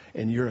buttoned.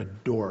 And you're a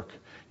dork.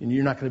 And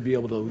you're not going to be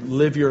able to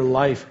live your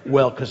life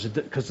well because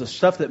the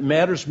stuff that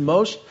matters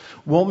most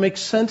won't make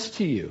sense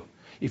to you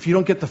if you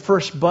don't get the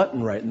first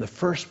button right. And the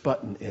first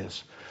button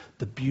is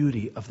the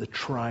beauty of the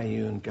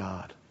triune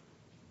God.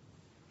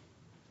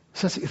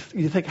 So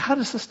you think, how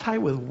does this tie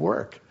with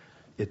work?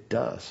 It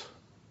does.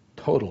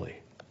 Totally.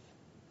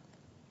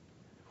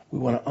 We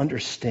want to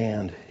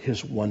understand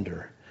his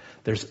wonder.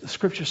 The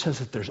scripture says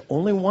that there's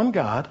only one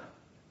God.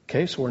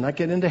 Okay, so we're not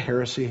getting into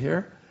heresy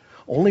here.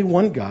 Only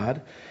one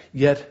God.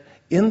 Yet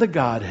in the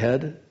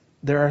Godhead,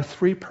 there are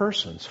three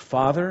persons: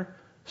 Father,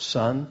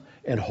 Son,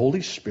 and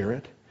Holy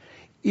Spirit.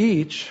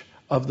 Each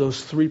of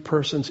those three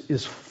persons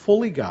is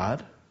fully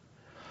God,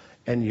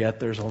 and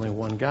yet there's only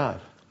one God.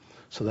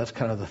 So that's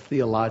kind of the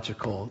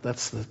theological,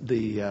 that's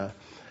the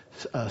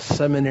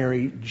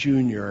seminary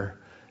junior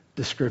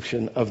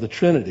description of the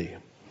Trinity.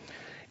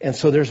 And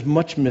so there's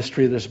much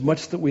mystery, there's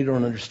much that we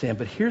don't understand.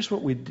 But here's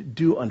what we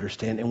do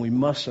understand, and we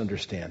must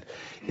understand,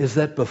 is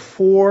that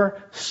before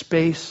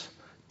space,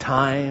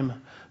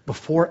 time,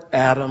 before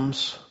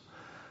atoms,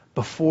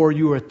 before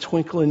you were a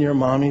twinkle in your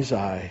mommy's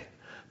eye,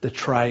 the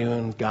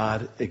triune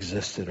God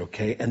existed,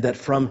 okay? And that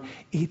from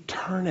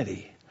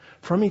eternity,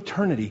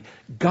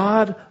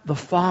 God the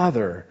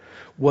Father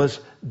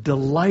was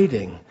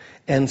delighting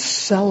and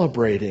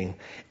celebrating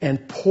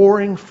and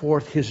pouring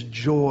forth his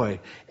joy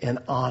and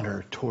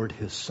honor toward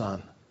his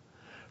Son.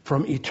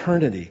 From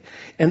eternity.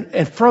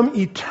 And from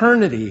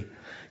eternity,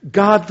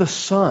 God the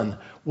Son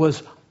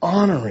was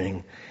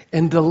honoring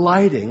and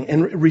delighting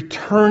and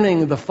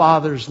returning the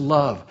Father's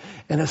love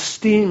and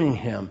esteeming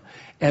him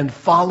and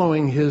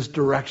following his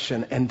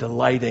direction and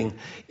delighting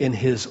in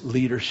his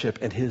leadership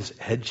and his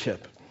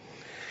headship.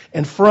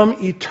 And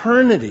from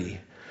eternity,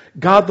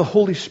 God the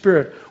Holy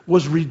Spirit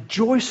was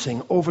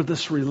rejoicing over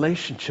this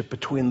relationship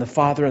between the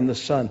Father and the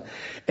Son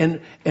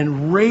and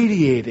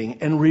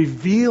radiating and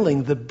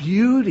revealing the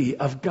beauty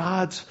of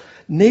God's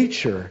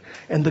nature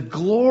and the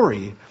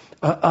glory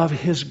of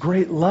his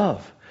great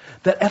love.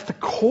 That at the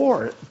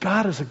core,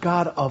 God is a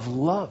God of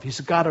love. He's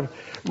a God of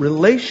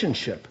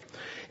relationship.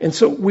 And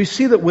so we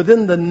see that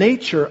within the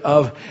nature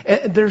of,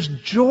 there's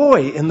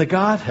joy in the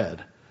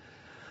Godhead.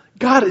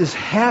 God is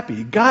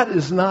happy. God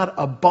is not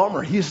a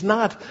bummer. He's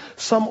not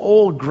some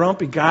old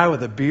grumpy guy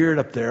with a beard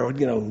up there,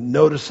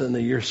 noticing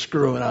that you're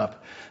screwing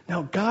up.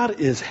 No, God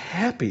is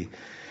happy.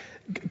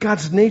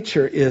 God's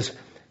nature is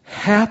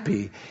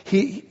happy.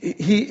 He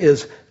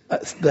is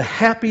the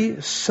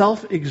happy,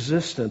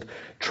 self-existent,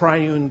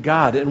 triune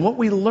God. And what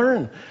we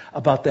learn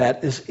about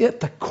that is at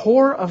the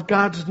core of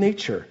God's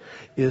nature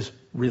is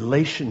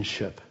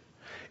relationship.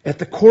 At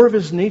the core of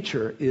his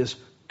nature is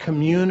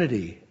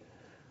community,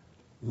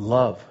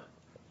 love,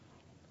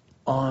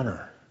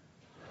 honor,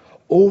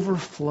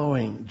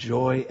 overflowing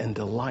joy and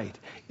delight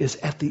is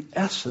at the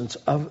essence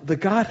of the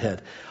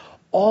Godhead.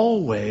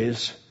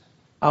 Always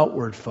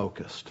outward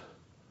focused.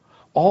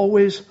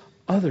 Always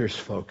others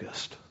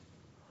focused.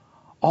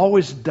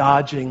 Always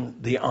dodging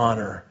the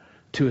honor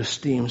to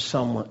esteem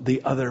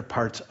the other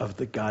parts of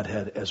the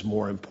Godhead as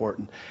more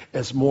important,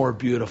 as more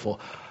beautiful.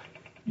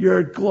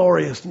 You're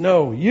glorious.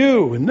 No,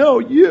 you.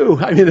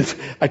 I mean,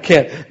 I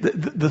can't.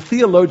 The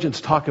theologians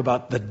talk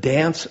about the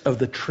dance of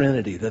the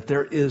Trinity, that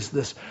there is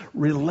this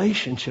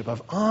relationship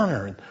of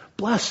honor and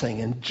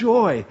blessing and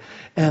joy.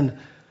 And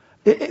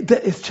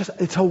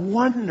it's a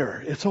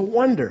wonder. It's a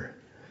wonder.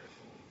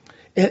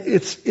 And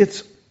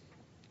it's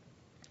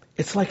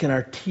like an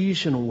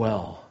artesian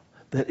well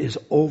that is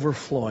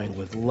overflowing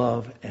with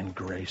love and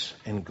grace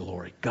and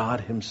glory. God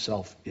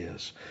himself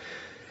is.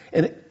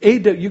 And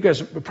you guys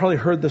have probably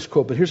heard this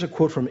quote, but here's a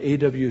quote from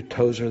A.W.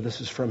 Tozer. This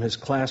is from his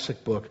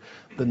classic book,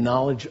 The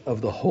Knowledge of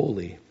the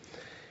Holy.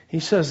 He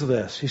says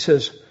this. He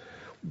says,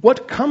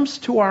 what comes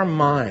to our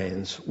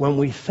minds when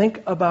we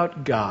think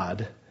about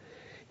God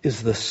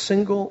is the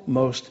single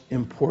most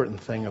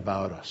important thing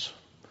about us.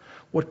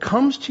 What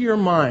comes to your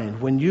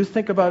mind when you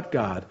think about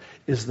God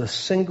is the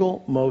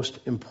single most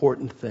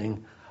important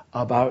thing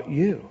about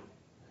you.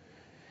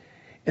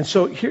 And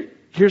so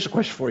here's a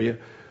question for you.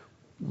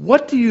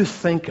 What do you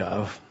think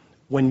of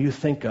when you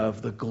think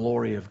of the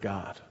glory of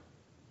God?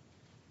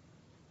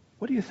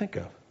 What do you think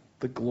of?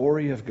 The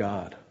glory of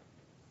God.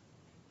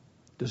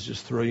 Does it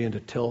just throw you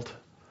into tilt?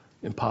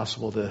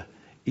 Impossible to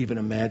even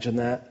imagine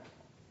that?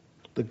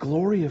 The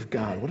glory of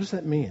God. What does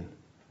that mean?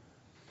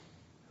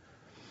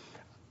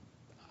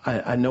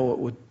 I know what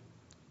would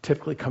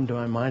typically come to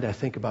my mind. I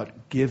think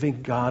about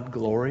giving God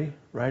glory,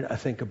 right? I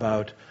think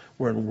about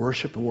we're in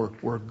worship and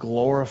we're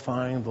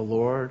glorifying the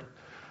Lord.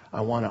 I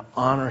want to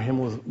honor him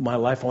with my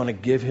life. I want to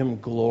give him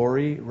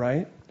glory,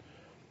 right?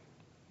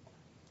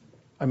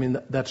 I mean,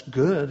 that's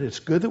good. It's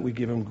good that we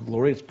give him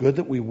glory. It's good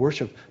that we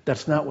worship.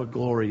 That's not what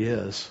glory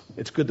is.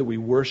 It's good that we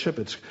worship.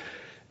 It's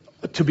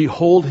to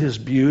behold his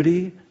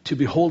beauty, to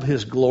behold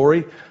his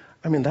glory.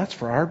 I mean, that's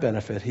for our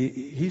benefit.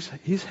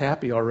 He's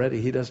happy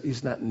already.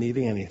 He's not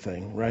needing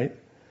anything, right?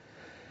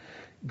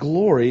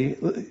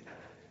 Glory,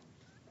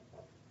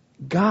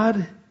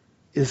 God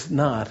is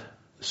not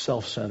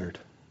self-centered.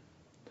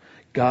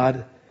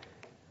 God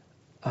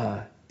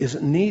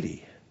isn't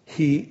needy.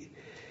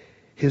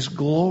 His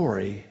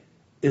glory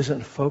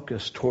isn't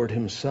focused toward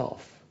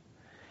himself.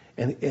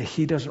 And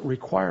he doesn't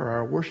require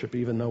our worship,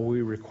 even though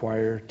we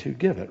require to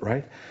give it,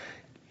 right?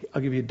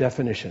 I'll give you a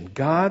definition.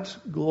 God's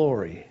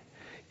glory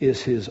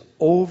is his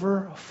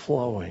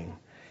overflowing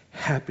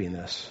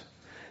happiness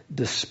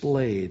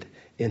displayed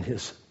in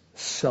his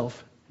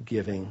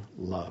self-giving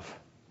love.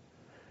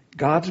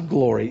 God's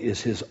glory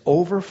is his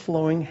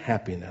overflowing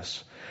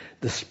happiness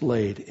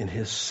displayed in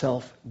his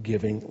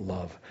self-giving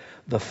love.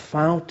 The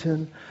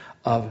fountain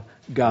of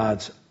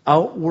God's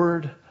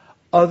outward,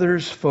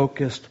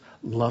 others-focused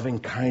loving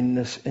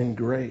kindness and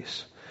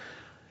grace.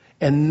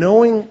 And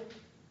knowing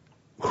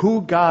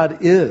who God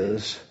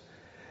is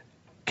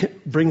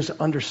brings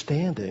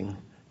understanding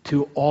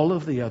to all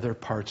of the other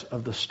parts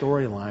of the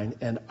storyline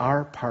and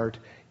our part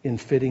in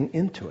fitting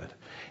into it.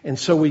 And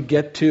so we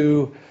get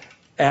to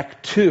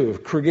Act 2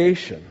 of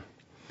creation.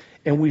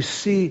 And we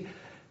see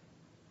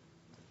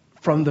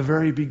from the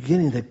very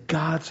beginning that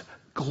God's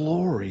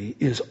glory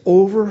is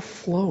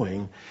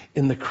overflowing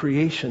in the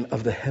creation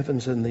of the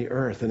heavens and the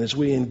earth. And as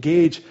we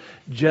engage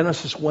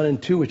Genesis 1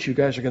 and 2, which you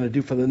guys are going to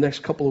do for the next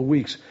couple of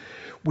weeks,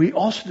 we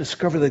also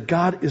discover that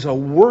God is a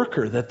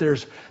worker, that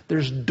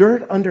there's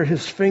dirt under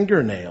his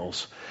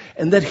fingernails,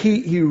 and that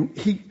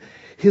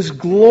his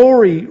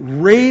glory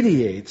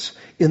radiates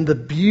in the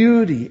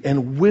beauty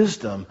and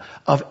wisdom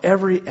of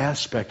every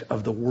aspect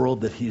of the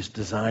world that he's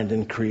designed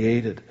and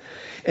created.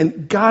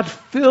 And God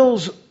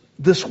fills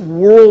this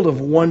world of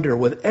wonder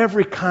with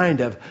every kind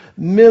of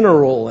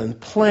mineral and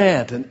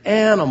plant and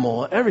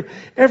animal,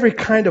 every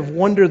kind of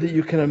wonder that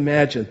you can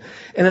imagine.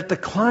 And at the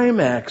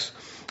climax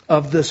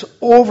of this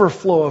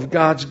overflow of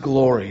God's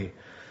glory,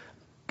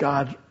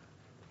 God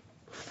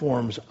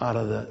forms out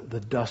of the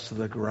dust of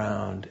the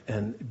ground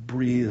and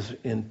breathes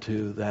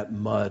into that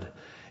mud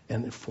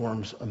and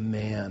forms a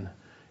man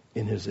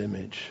in his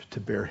image to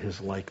bear his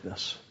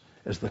likeness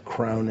as the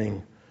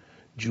crowning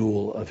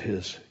jewel of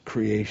his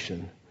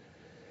creation.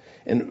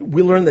 And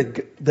we learn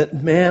that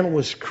man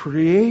was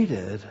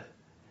created,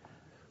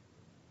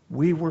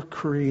 we were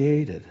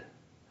created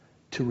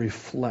to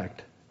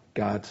reflect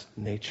God's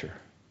nature,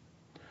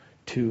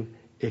 to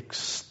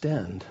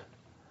extend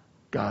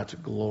God's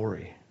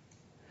glory.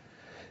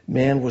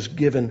 Man was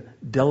given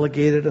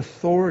delegated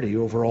authority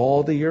over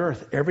all the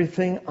earth,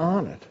 everything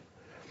on it.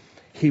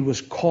 He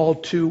was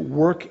called to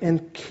work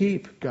and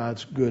keep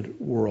God's good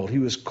world. He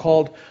was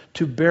called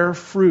to bear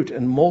fruit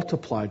and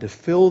multiply, to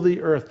fill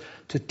the earth,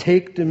 to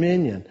take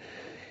dominion.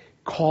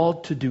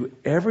 Called to do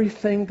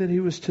everything that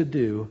he was to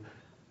do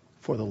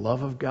for the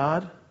love of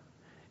God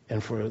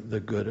and for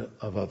the good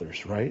of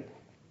others, right?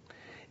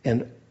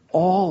 And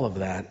all of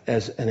that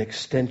as an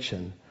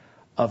extension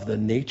of the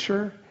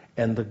nature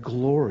and the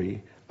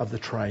glory of the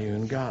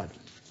triune God.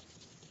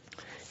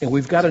 And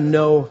we've got to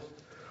know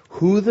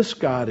who this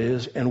God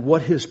is and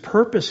what his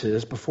purpose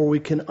is before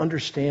we can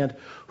understand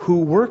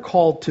who we're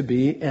called to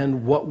be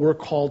and what we're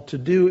called to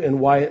do and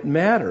why it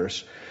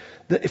matters.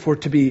 That if we're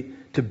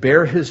to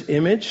bear his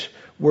image,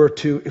 if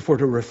we're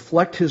to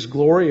reflect his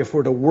glory, if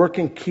we're to work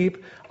and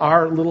keep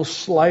our little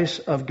slice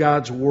of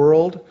God's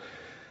world,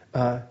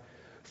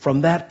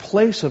 from that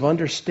place of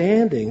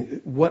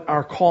understanding what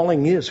our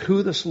calling is,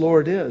 who this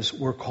Lord is,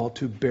 we're called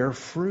to bear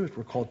fruit.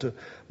 We're called to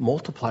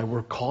multiply.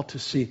 We're called to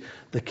see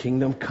the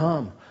kingdom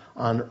come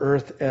on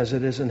earth as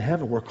it is in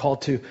heaven. We're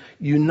called to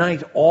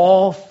unite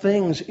all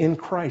things in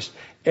Christ.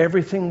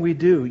 Everything we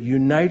do,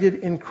 united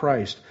in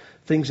Christ,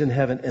 things in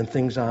heaven and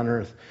things on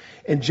earth.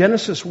 And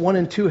Genesis 1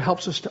 and 2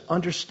 helps us to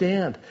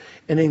understand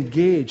and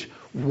engage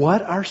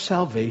what our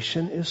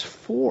salvation is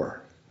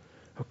for.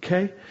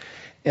 Okay?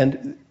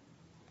 And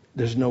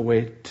there's no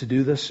way to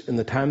do this in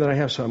the time that I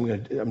have, so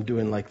I'm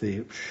doing like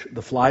the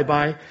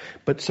flyby.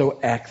 But so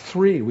Act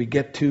 3, we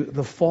get to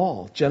the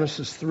fall.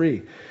 Genesis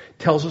 3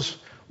 tells us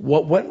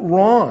what went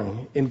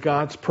wrong in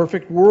God's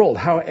perfect world,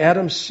 how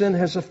Adam's sin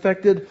has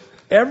affected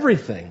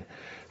everything.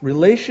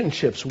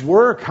 Relationships,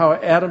 work, how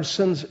Adam's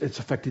sins, it's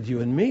affected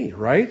you and me,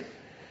 right?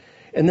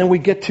 And then we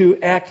get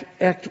to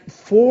Act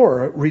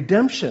 4,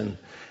 redemption.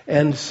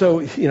 And so,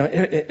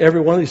 every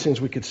one of these things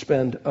we could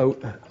spend,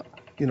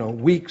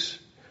 weeks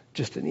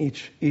just in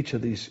each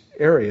of these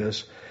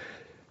areas.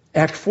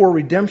 Act 4,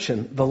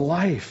 redemption, the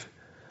life,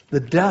 the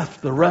death,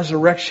 the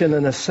resurrection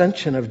and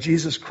ascension of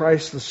Jesus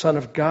Christ, the Son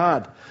of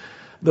God,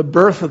 the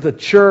birth of the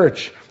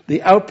church,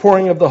 the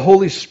outpouring of the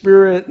Holy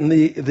Spirit, and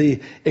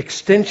the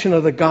extension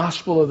of the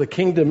gospel of the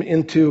kingdom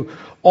into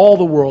all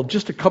the world.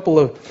 Just a couple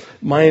of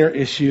minor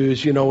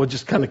issues, we'll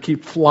just kind of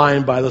keep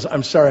flying by those.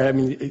 I'm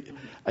sorry,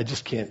 I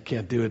just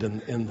can't do it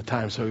in the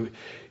time. So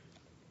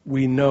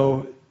we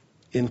know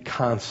in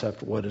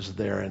concept what is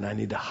there, and I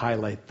need to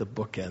highlight the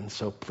bookend,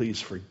 so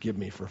please forgive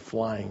me for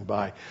flying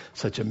by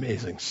such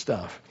amazing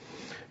stuff.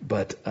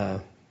 But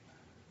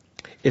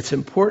It's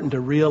important to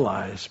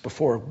realize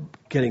before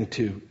getting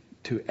to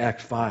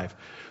Act 5,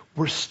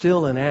 we're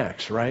still in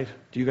Acts, right?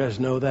 Do you guys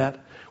know that?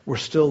 We're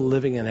still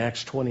living in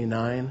Acts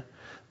 29.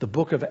 The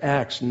book of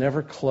Acts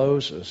never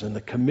closes, and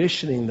the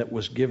commissioning that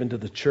was given to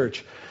the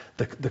church,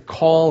 the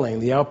calling,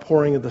 the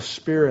outpouring of the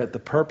Spirit, the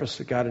purpose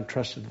that God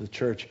entrusted to the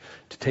church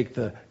to take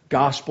the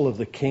gospel of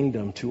the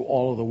kingdom to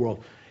all of the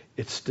world,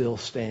 it still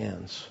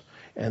stands.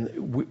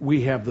 And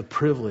we have the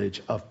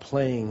privilege of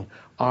playing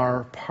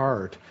our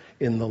part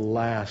in the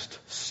last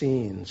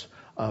scenes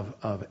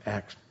of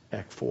Act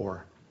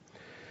 4.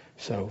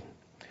 So,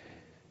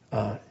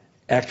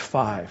 Act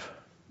 5,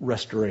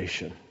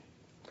 restoration.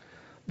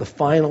 The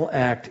final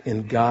act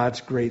in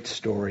God's great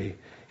story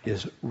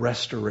is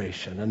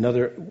restoration.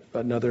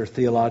 Another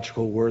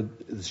theological word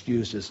that's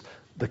used is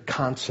the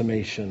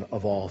consummation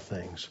of all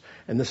things.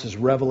 And this is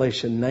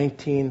Revelation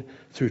 19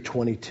 through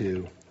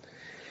 22.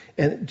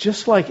 And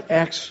just like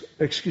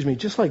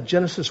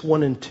Genesis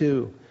 1 and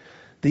 2,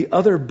 the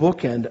other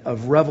bookend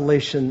of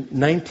Revelation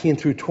 19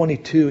 through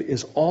 22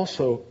 is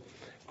also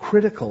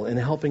critical in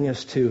helping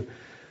us to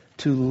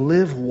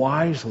live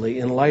wisely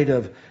in light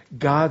of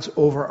God's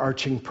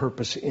overarching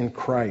purpose in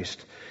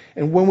Christ.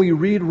 And when we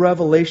read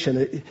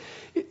Revelation,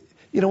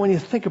 when you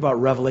think about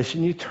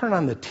Revelation, you turn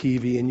on the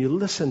TV and you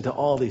listen to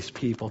all these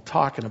people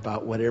talking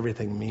about what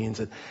everything means.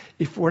 And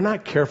if we're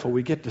not careful,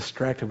 we get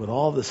distracted with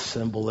all this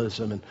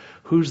symbolism and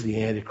who's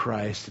the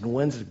Antichrist and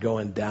when's it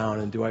going down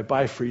and do I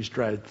buy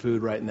freeze-dried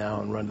food right now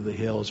and run to the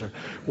hills or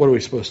what are we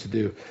supposed to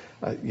do?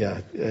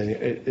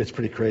 It's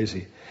pretty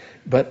crazy.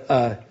 But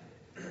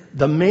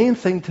the main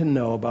thing to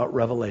know about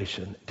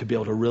Revelation, to be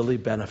able to really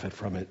benefit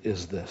from it,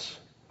 is this.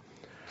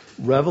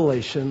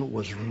 Revelation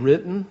was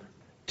written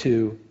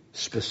to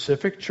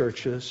specific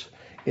churches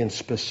in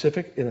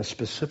a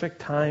specific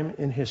time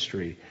in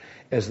history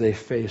as they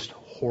faced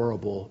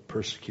horrible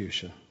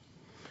persecution.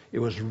 It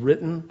was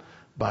written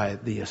by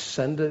the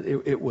ascendant.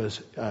 It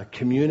was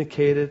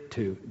communicated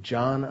to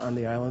John on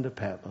the island of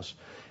Patmos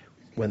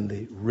when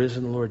the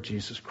risen Lord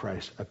Jesus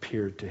Christ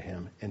appeared to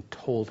him and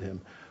told him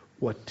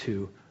what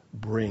to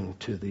bring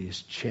to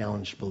these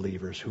challenged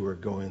believers who are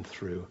going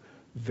through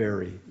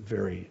very,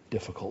 very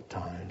difficult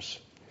times.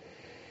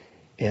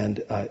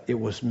 And it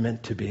was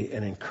meant to be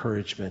an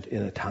encouragement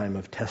in a time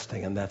of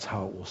testing, and that's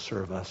how it will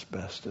serve us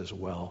best as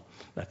well.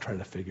 Not trying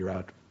to figure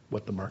out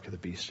what the mark of the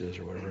beast is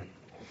or whatever.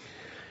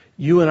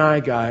 You and I,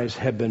 guys,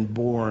 have been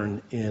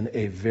born in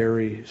a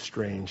very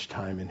strange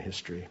time in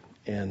history.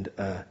 And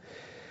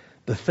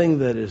the thing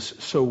that is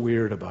so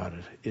weird about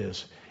it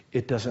is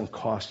it doesn't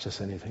cost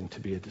us anything to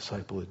be a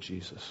disciple of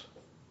Jesus.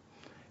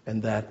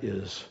 And that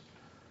is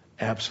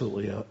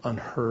absolutely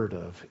unheard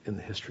of in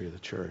the history of the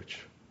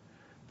church.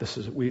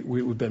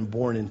 We've been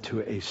born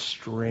into a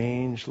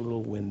strange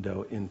little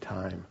window in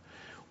time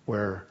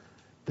where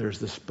there's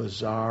this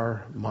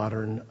bizarre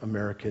modern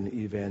American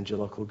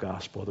evangelical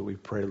gospel that we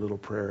pray a little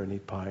prayer and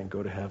eat pie and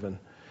go to heaven,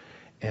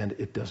 and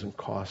it doesn't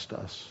cost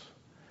us.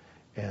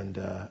 And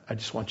I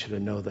just want you to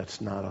know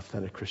that's not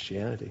authentic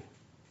Christianity.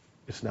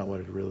 It's not what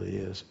it really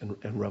is,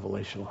 and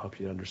Revelation will help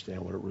you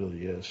understand what it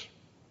really is.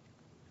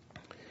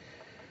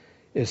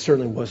 It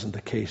certainly wasn't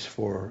the case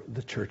for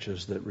the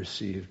churches that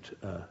received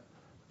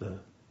the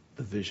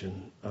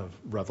vision of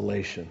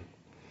Revelation.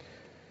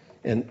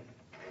 And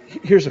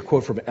here's a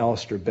quote from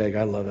Alistair Begg.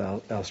 I love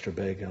Alistair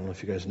Begg. I don't know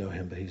if you guys know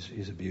him, but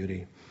he's a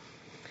beauty.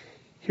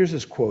 Here's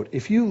his quote.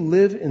 If you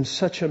live in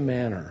such a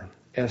manner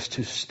as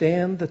to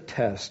stand the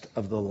test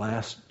of the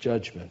last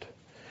judgment,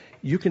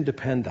 you can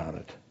depend on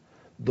it.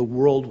 The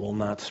world will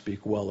not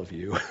speak well of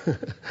you.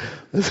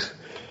 I'll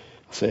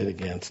say it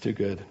again. It's too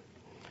good.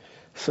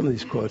 Some of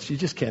these quotes, you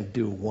just can't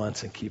do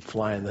once and keep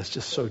flying. That's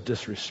just so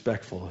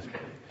disrespectful.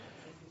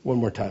 One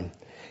more time.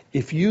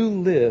 If you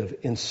live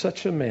in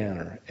such a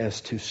manner as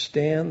to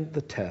stand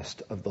the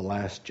test of the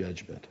last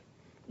judgment,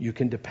 you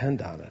can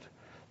depend on it.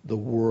 The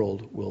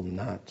world will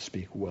not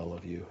speak well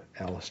of you.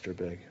 Alistair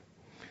Begg.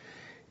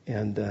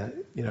 And,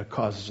 it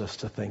causes us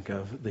to think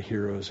of the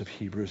heroes of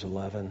Hebrews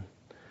 11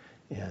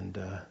 and,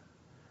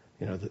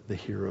 the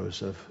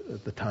heroes of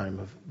the time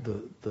of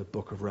the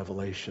book of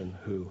Revelation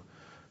who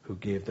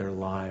gave their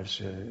lives.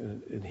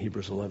 In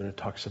Hebrews 11, it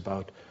talks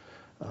about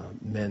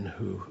men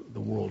who the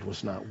world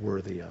was not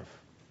worthy of.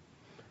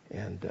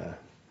 And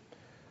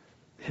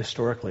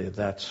historically,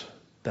 that's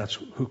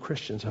who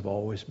Christians have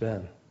always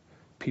been.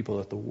 People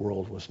that the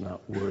world was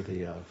not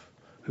worthy of,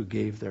 who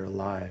gave their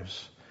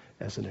lives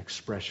as an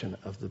expression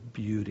of the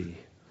beauty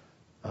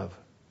of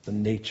the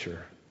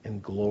nature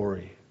and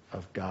glory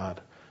of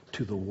God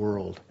to the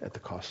world at the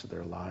cost of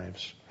their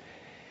lives.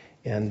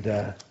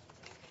 And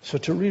so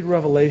to read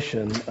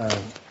Revelation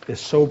is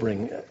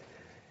sobering.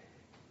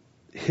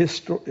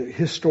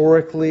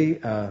 Historically,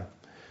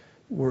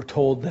 we're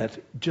told that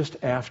just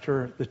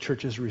after the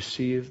churches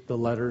received the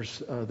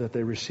letters that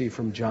they received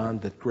from John,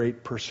 that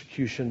great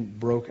persecution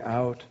broke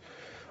out.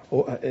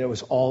 It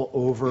was all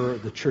over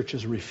the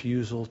church's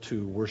refusal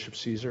to worship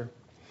Caesar.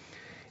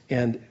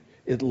 And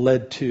it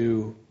led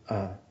to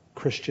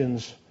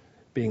Christians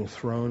being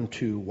thrown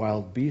to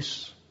wild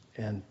beasts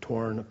and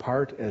torn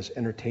apart as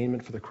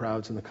entertainment for the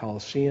crowds in the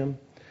Colosseum.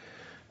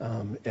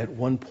 At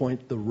one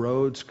point, the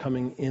roads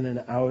coming in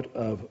and out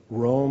of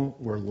Rome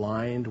were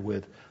lined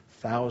with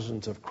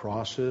thousands of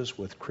crosses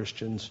with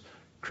Christians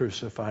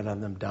crucified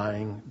on them,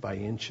 dying by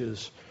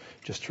inches,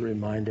 just to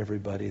remind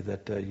everybody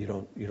that you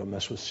don't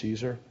mess with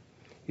Caesar.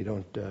 You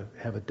don't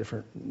have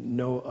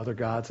no other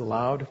gods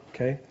allowed.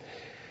 Okay,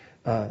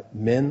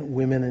 men,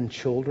 women, and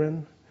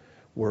children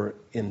were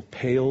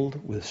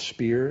impaled with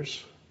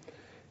spears,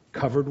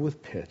 covered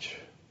with pitch,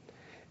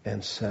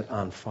 and set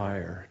on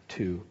fire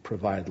to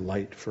provide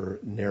light for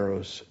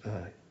Nero's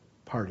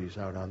parties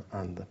out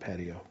on the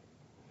patio.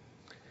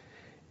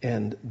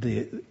 And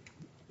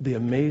the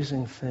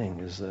amazing thing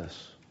is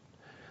this,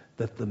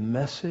 that the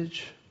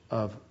message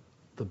of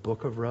the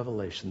book of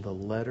Revelation, the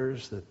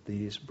letters that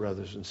these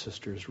brothers and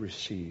sisters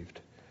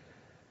received,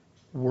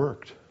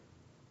 worked.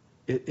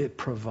 It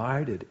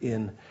provided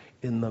in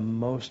the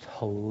most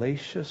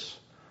hellacious,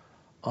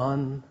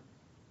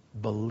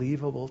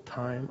 unbelievable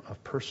time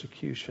of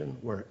persecution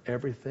where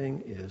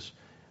everything is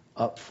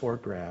up for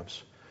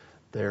grabs,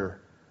 their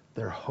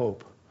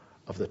hope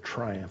of the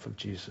triumph of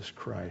Jesus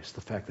Christ,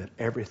 the fact that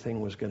everything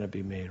was going to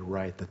be made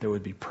right, that there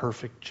would be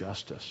perfect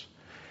justice,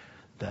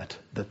 that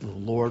the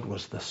Lord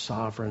was the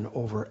sovereign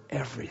over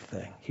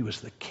everything. He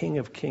was the King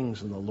of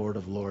Kings and the Lord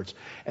of Lords,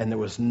 and there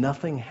was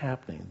nothing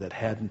happening that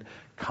hadn't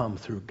come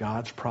through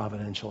God's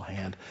providential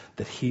hand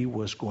that he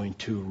was going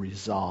to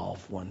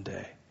resolve one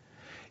day.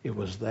 It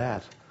was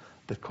that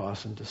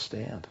caused him to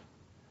stand.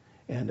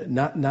 And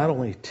not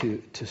only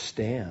to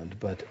stand,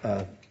 but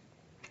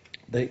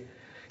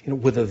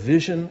with a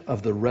vision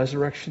of the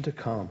resurrection to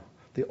come,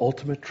 the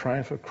ultimate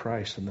triumph of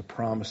Christ and the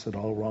promise that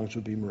all wrongs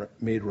would be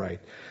made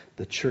right,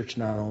 the church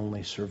not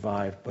only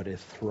survived, but it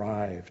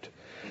thrived.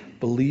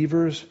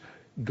 Believers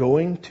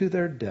going to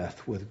their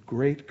death with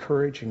great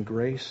courage and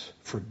grace,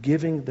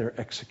 forgiving their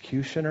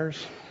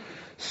executioners,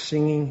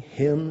 singing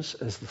hymns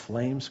as the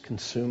flames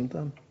consumed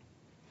them.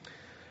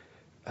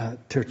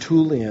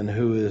 Tertullian,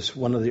 who is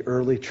one of the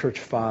early church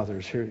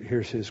fathers,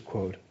 here's his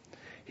quote.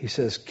 He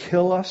says,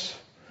 "Kill us,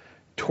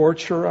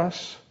 torture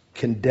us,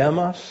 condemn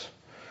us,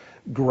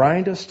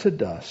 grind us to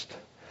dust.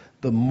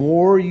 The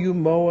more you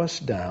mow us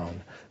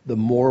down, the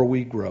more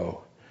we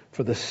grow.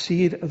 For the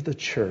seed of the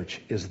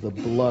church is the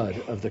blood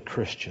of the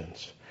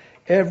Christians.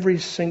 Every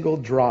single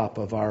drop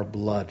of our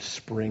blood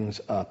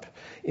springs up,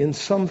 in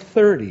some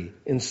 30,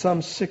 in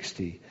some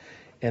 60,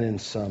 and in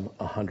some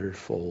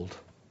 100-fold."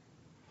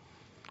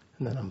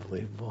 Isn't that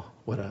unbelievable?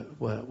 What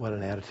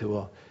an attitude.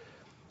 Well,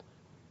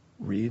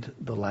 read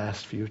the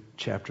last few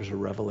chapters of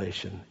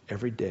Revelation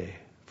every day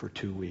for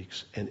 2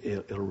 weeks, and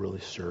it'll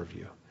really serve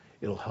you.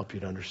 It'll help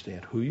you to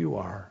understand who you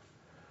are,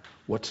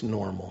 what's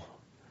normal,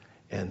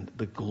 and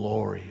the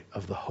glory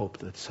of the hope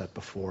that's set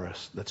before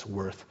us that's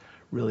worth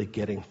really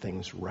getting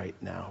things right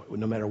now,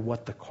 no matter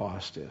what the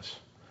cost is,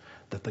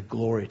 that the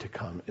glory to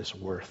come is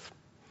worth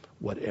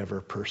whatever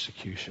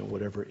persecution,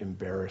 whatever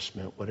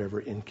embarrassment, whatever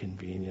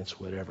inconvenience,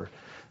 whatever,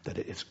 that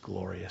it's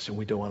glorious. And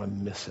we don't want to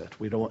miss it.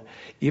 We don't,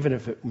 even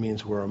if it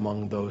means we're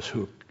among those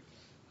who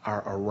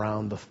are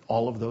around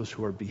all of those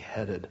who are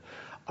beheaded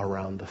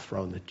around the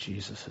throne that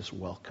Jesus is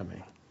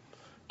welcoming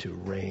to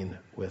reign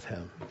with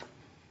him.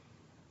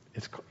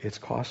 It's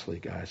costly,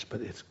 guys, but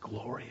it's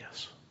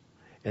glorious.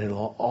 And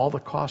all the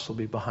costs will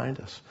be behind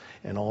us.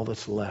 And all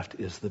that's left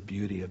is the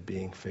beauty of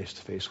being face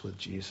to face with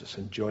Jesus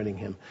and joining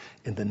him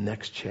in the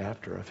next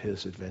chapter of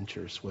his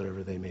adventures,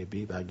 whatever they may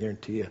be. But I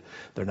guarantee you,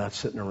 they're not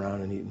sitting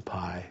around and eating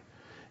pie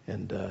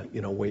and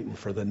waiting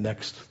for the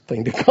next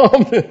thing to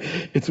come.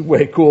 It's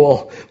way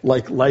cool.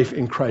 Like life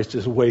in Christ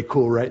is way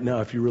cool right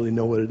now if you really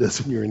know what it is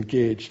and you're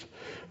engaged.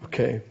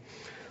 Okay.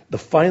 The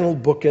final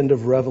bookend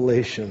of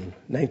Revelation,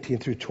 19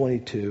 through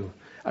 22.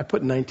 I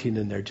put 19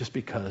 in there just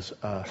because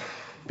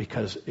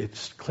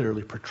it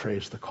clearly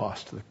portrays the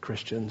cost to the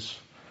Christians.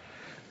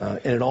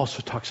 And it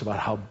also talks about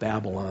how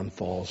Babylon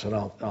falls, and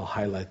I'll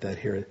highlight that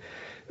here.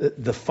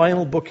 The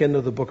final bookend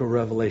of the book of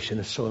Revelation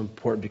is so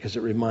important because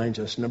it reminds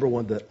us, number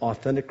one, that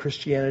authentic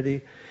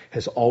Christianity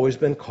has always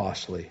been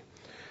costly,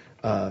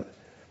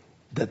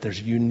 that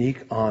there's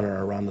unique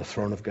honor around the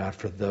throne of God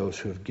for those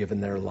who have given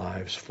their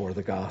lives for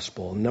the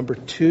gospel. Number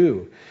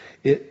two,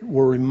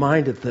 we're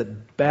reminded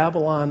that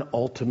Babylon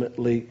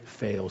ultimately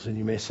fails. And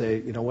you may say,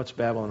 what's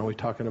Babylon? Are we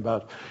talking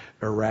about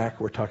Iraq?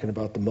 We're talking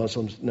about the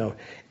Muslims? No.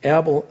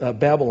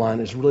 Babylon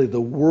is really the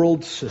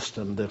world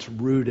system that's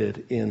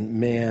rooted in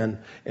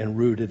man and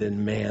rooted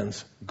in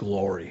man's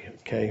glory.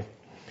 Okay?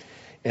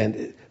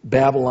 And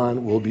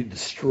Babylon will be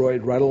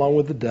destroyed right along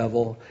with the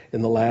devil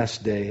in the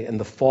last day. And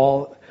the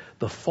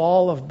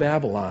fall of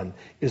Babylon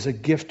is a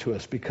gift to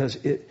us because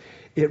it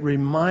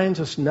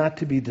reminds us not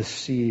to be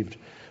deceived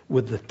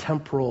with the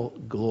temporal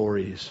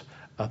glories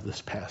of this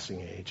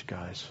passing age,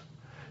 guys.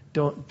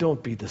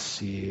 Don't be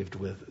deceived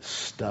with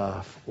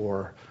stuff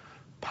or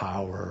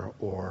power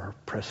or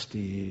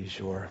prestige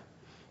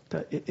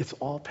it's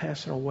all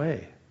passing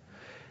away.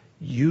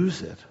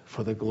 Use it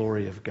for the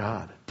glory of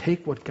God.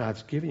 Take what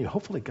God's given you.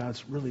 Hopefully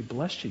God's really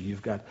blessed you.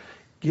 You've got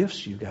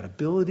gifts, you've got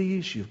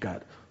abilities, you've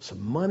got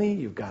some money,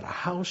 you've got a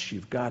house,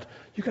 you've got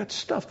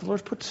stuff. The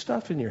Lord's put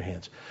stuff in your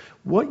hands.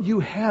 What you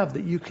have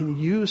that you can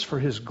use for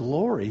His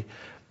glory,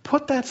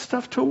 put that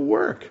stuff to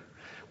work.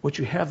 What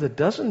you have that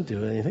doesn't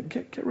do anything,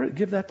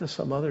 give that to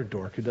some other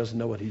dork who doesn't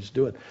know what he's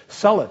doing.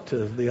 Sell it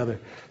to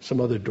some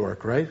other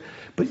dork, right?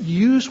 But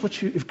use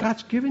if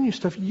God's given you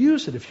stuff,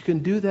 use it if you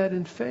can do that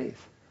in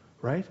faith,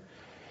 right?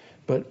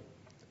 But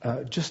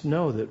just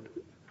know that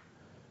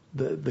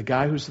the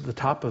guy who's at the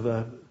top of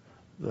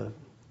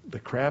the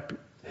crap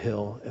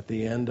hill at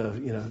the end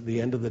of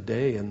the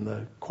day in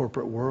the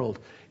corporate world,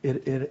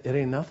 it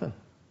ain't nothing.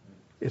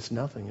 It's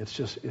nothing. It's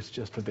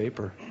just a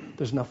vapor.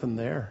 There's nothing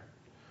there.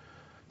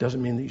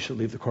 Doesn't mean that you should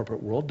leave the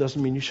corporate world.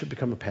 Doesn't mean you should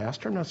become a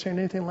pastor. I'm not saying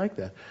anything like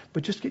that.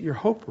 But just get your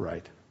hope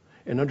right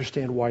and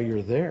understand why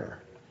you're there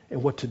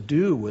and what to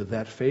do with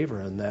that favor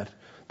and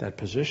that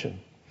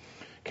position.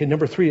 Okay,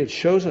 number 3, it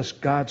shows us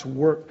God's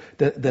work,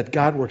 that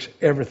God works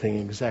everything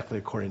exactly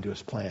according to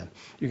His plan.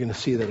 You're going to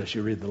see that as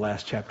you read the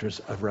last chapters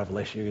of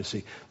Revelation. You're going to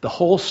see the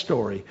whole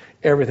story,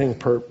 everything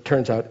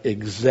turns out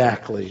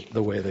exactly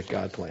the way that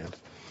God planned.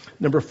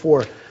 Number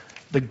 4,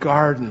 the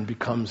garden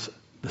becomes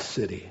the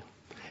city.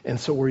 And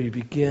so where you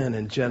begin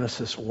in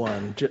Genesis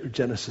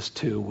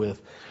 2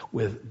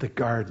 with the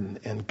garden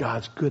and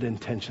God's good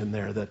intention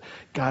there, that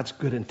God's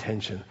good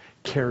intention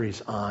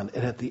carries on.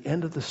 And at the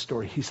end of the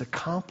story, He's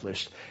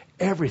accomplished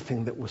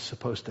everything that was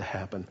supposed to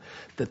happen,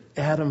 that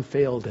Adam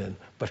failed in,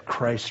 but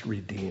Christ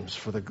redeems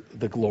for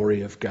the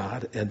glory of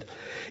God. And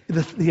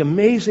the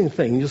amazing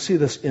thing, you'll see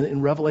this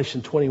in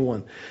Revelation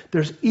 21,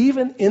 there's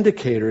even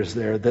indicators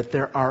there that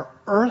there are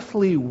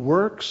earthly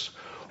works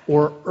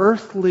or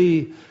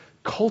earthly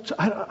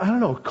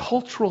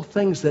cultural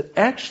things that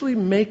actually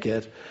make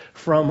it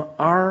from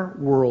our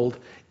world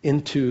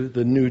into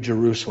the New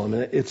Jerusalem.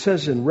 And it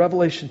says in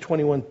Revelation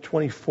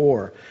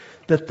 21:24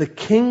 that the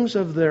kings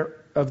of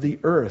the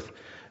earth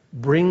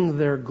bring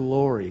their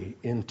glory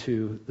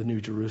into the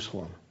New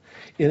Jerusalem.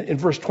 In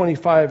verse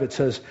 25 it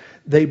says,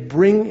 they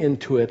bring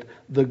into it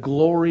the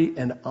glory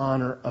and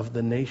honor of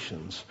the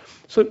nations.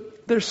 So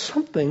there's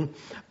something,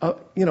 and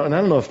I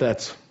don't know if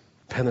that's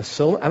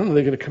penicillin. I don't know if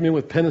they're going to come in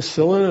with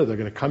penicillin or they're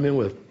going to come in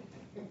with,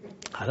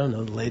 the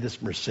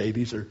latest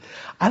Mercedes or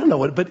I don't know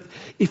what. But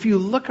if you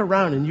look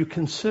around and you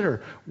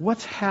consider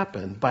what's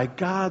happened by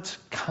God's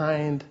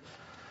kind,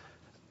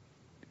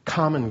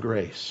 common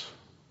grace,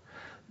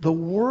 the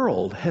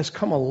world has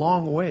come a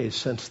long way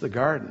since the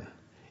garden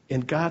in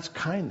God's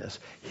kindness.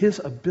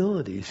 His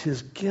abilities,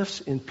 His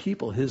gifts in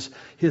people, His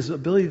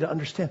ability to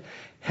understand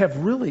have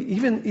really,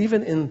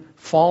 even in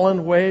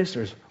fallen ways,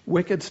 there's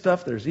wicked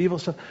stuff, there's evil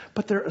stuff,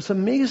 but there's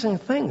amazing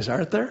things,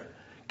 aren't there?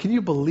 Can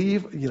you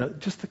believe,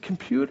 just the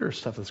computer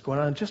stuff that's going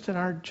on just in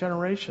our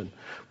generation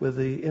with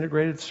the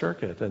integrated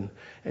circuit and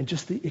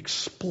just the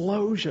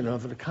explosion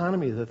of an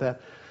economy that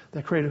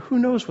created? Who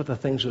knows what the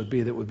things would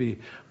be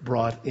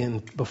brought in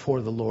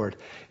before the Lord?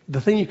 The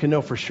thing you can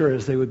know for sure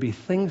is they would be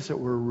things that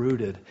were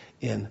rooted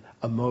in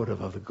a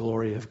motive of the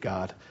glory of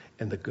God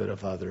and the good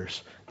of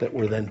others that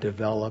were then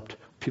developed.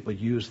 People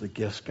used the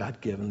gifts God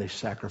given. They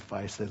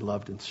sacrificed. They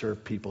loved and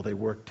served people. They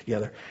worked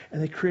together.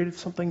 And they created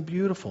something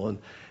beautiful.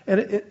 And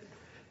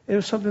it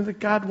was something that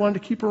God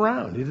wanted to keep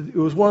around. It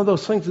was one of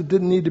those things that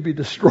didn't need to be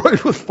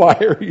destroyed with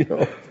fire,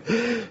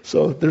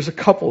 So there's a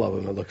couple of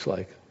them, it looks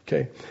like.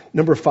 Okay.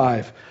 Number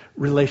 5,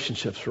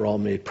 relationships are all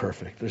made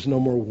perfect. There's no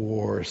more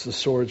wars. The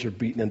swords are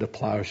beaten into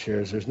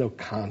plowshares. There's no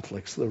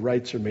conflicts. The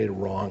rights are made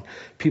wrong.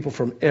 People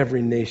from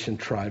every nation,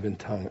 tribe, and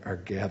tongue are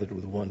gathered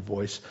with one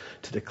voice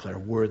to declare,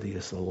 worthy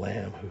is the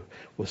Lamb who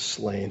was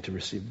slain to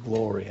receive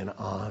glory and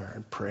honor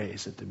and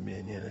praise and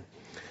dominion.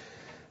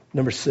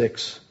 Number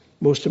 6,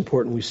 most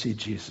important, we see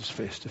Jesus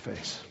face to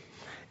face.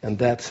 And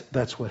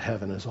that's what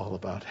heaven is all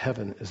about.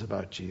 Heaven is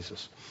about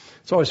Jesus.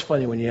 It's always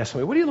funny when you ask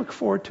somebody, what do you look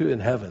forward to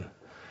in heaven?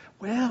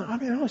 Well, I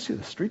want to see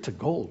the streets of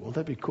gold. Won't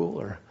that be cool?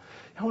 Or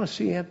I want to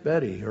see Aunt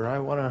Betty. Or I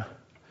want to...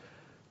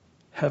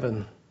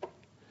 Heaven.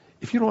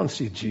 If you don't want to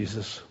see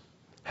Jesus,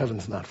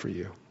 heaven's not for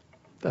you.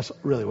 That's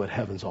really what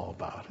heaven's all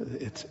about.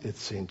 It's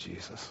seeing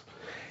Jesus.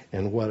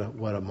 And what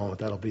a moment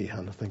that'll be.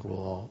 And I think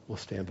we'll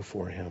stand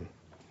before Him.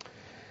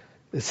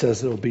 It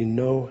says there will be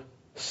no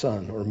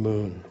sun or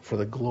moon for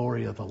the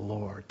glory of the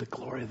Lord. The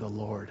glory of the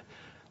Lord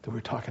that we're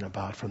talking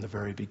about from the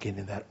very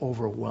beginning, that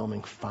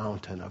overwhelming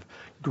fountain of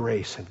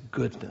grace and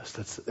goodness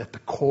that's at the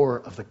core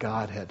of the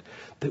Godhead,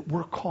 that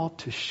we're called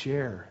to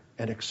share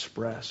and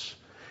express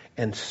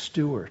and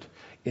steward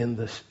in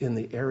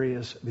the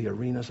areas, the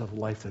arenas of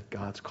life that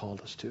God's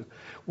called us to.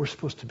 We're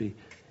supposed to be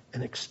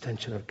an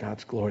extension of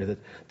God's glory, that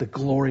the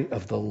glory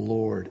of the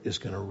Lord is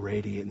going to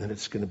radiate, and then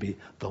it's going to be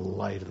the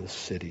light of the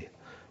city,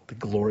 the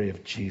glory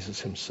of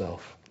Jesus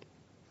Himself.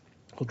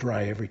 He'll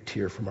dry every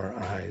tear from our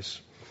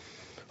eyes.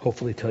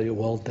 Hopefully tell you,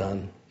 well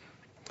done.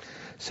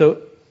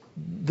 So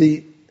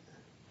the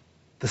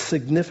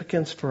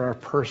significance for our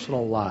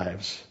personal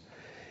lives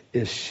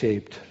is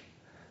shaped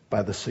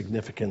by the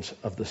significance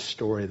of the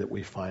story that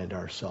we find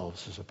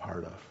ourselves as a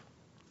part of.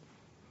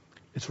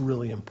 It's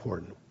really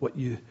important. What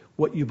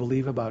you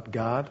believe about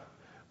God,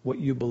 what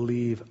you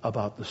believe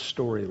about the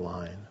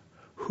storyline,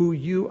 who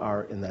you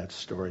are in that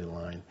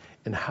storyline,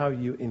 and how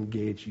you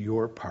engage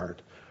your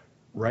part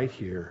right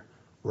here,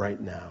 right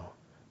now,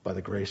 by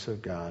the grace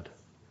of God.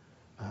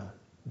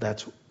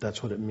 That's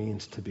what it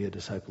means to be a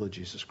disciple of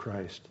Jesus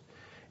Christ.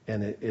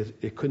 And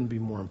it couldn't be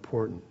more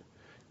important.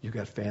 You've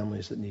got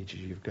families that need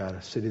you. You've got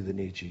a city that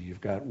needs you.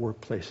 You've got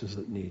workplaces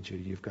that need you.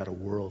 You've got a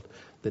world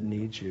that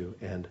needs you.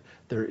 And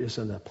there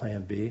isn't a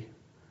plan B.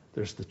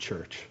 There's the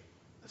church.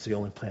 That's the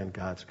only plan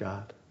God's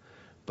got.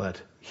 But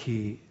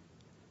he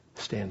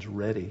stands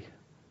ready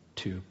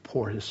to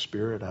pour his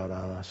Spirit out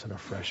on us in a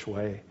fresh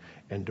way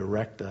and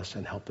direct us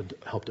and help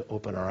to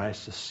open our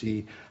eyes to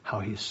see how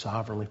he's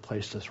sovereignly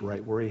placed us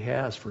right where he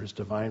has for his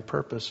divine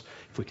purpose.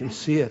 If we can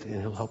see it,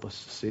 and he'll help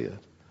us to see it.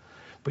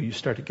 But you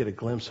start to get a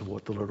glimpse of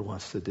what the Lord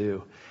wants to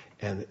do,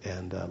 and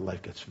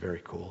life gets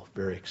very cool,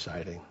 very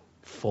exciting,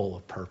 full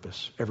of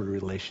purpose. Every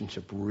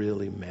relationship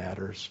really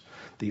matters.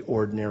 The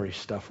ordinary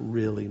stuff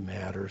really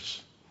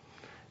matters.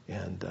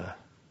 And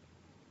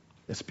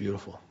it's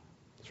beautiful.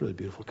 It's really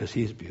beautiful because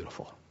he's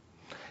beautiful.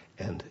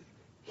 And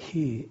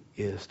he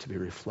is to be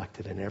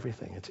reflected in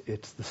everything.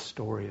 It's the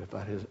story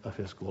of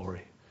his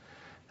glory.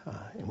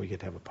 And we get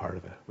to have a part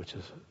of it, which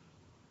is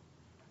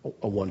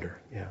a wonder.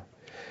 Yeah.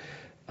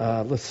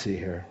 Let's see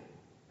here.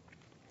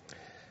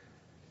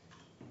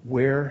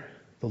 Where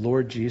the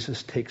Lord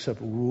Jesus takes up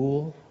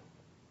rule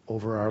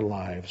over our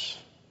lives,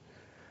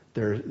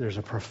 there's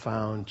a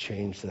profound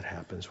change that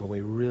happens when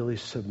we really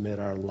submit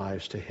our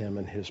lives to him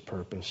and his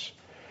purpose.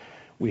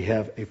 We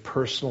have a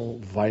personal,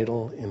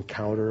 vital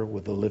encounter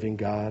with the living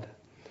God,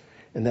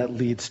 and that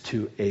leads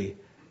to a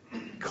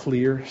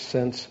clear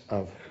sense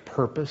of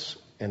purpose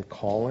and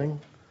calling.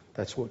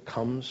 That's what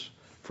comes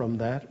from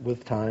that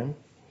with time.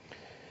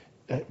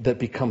 That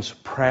becomes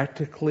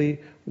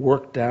practically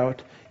worked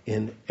out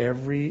in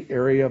every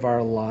area of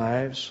our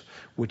lives,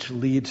 which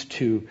leads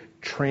to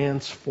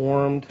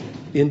transformed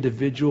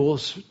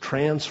individuals,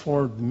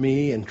 transformed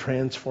me and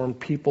transformed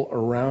people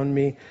around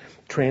me,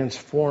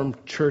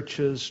 transformed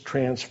churches,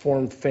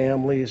 transformed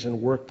families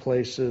and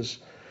workplaces,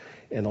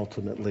 and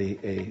ultimately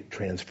a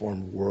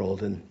transformed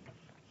world. And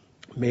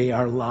may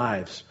our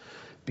lives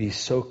be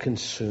so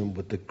consumed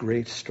with the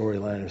great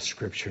storyline of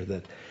Scripture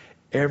that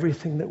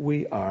everything that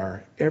we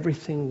are,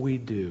 everything we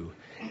do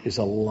is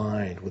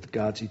aligned with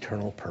God's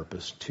eternal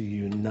purpose to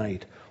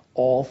unite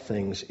all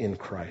things in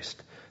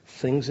Christ,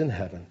 things in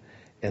heaven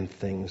and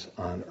things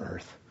on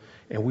earth.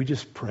 And we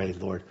just pray,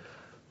 Lord,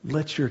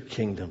 let your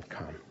kingdom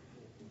come.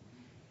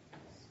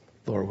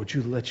 Lord, would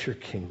you let your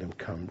kingdom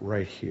come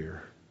right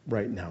here,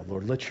 right now.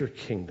 Lord, let your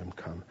kingdom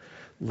come.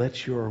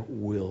 Let your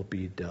will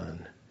be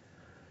done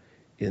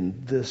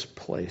in this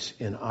place,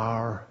 in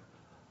our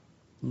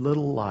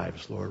little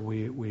lives, Lord.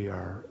 We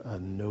are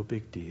no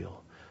big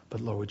deal.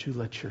 But Lord, would you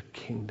let your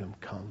kingdom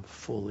come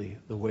fully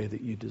the way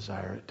that you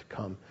desire it to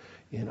come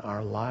in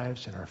our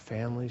lives, in our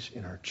families,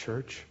 in our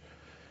church,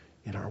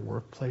 in our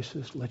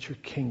workplaces. Let your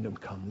kingdom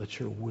come. Let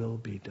your will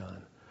be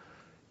done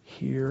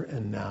here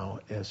and now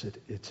as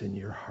it's in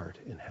your heart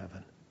in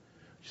heaven.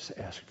 Just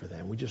ask for that.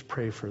 And we just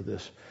pray for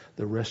this,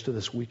 the rest of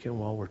this weekend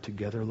while we're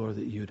together, Lord,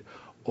 that you'd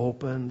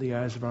open the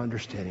eyes of our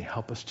understanding.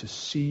 Help us to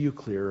see you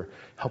clearer.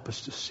 Help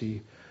us to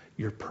see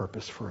your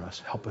purpose for us.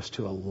 Help us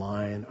to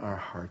align our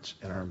hearts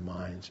and our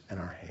minds and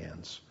our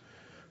hands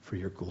for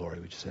your glory.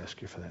 We just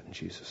ask you for that in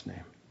Jesus'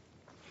 name.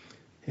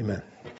 Amen.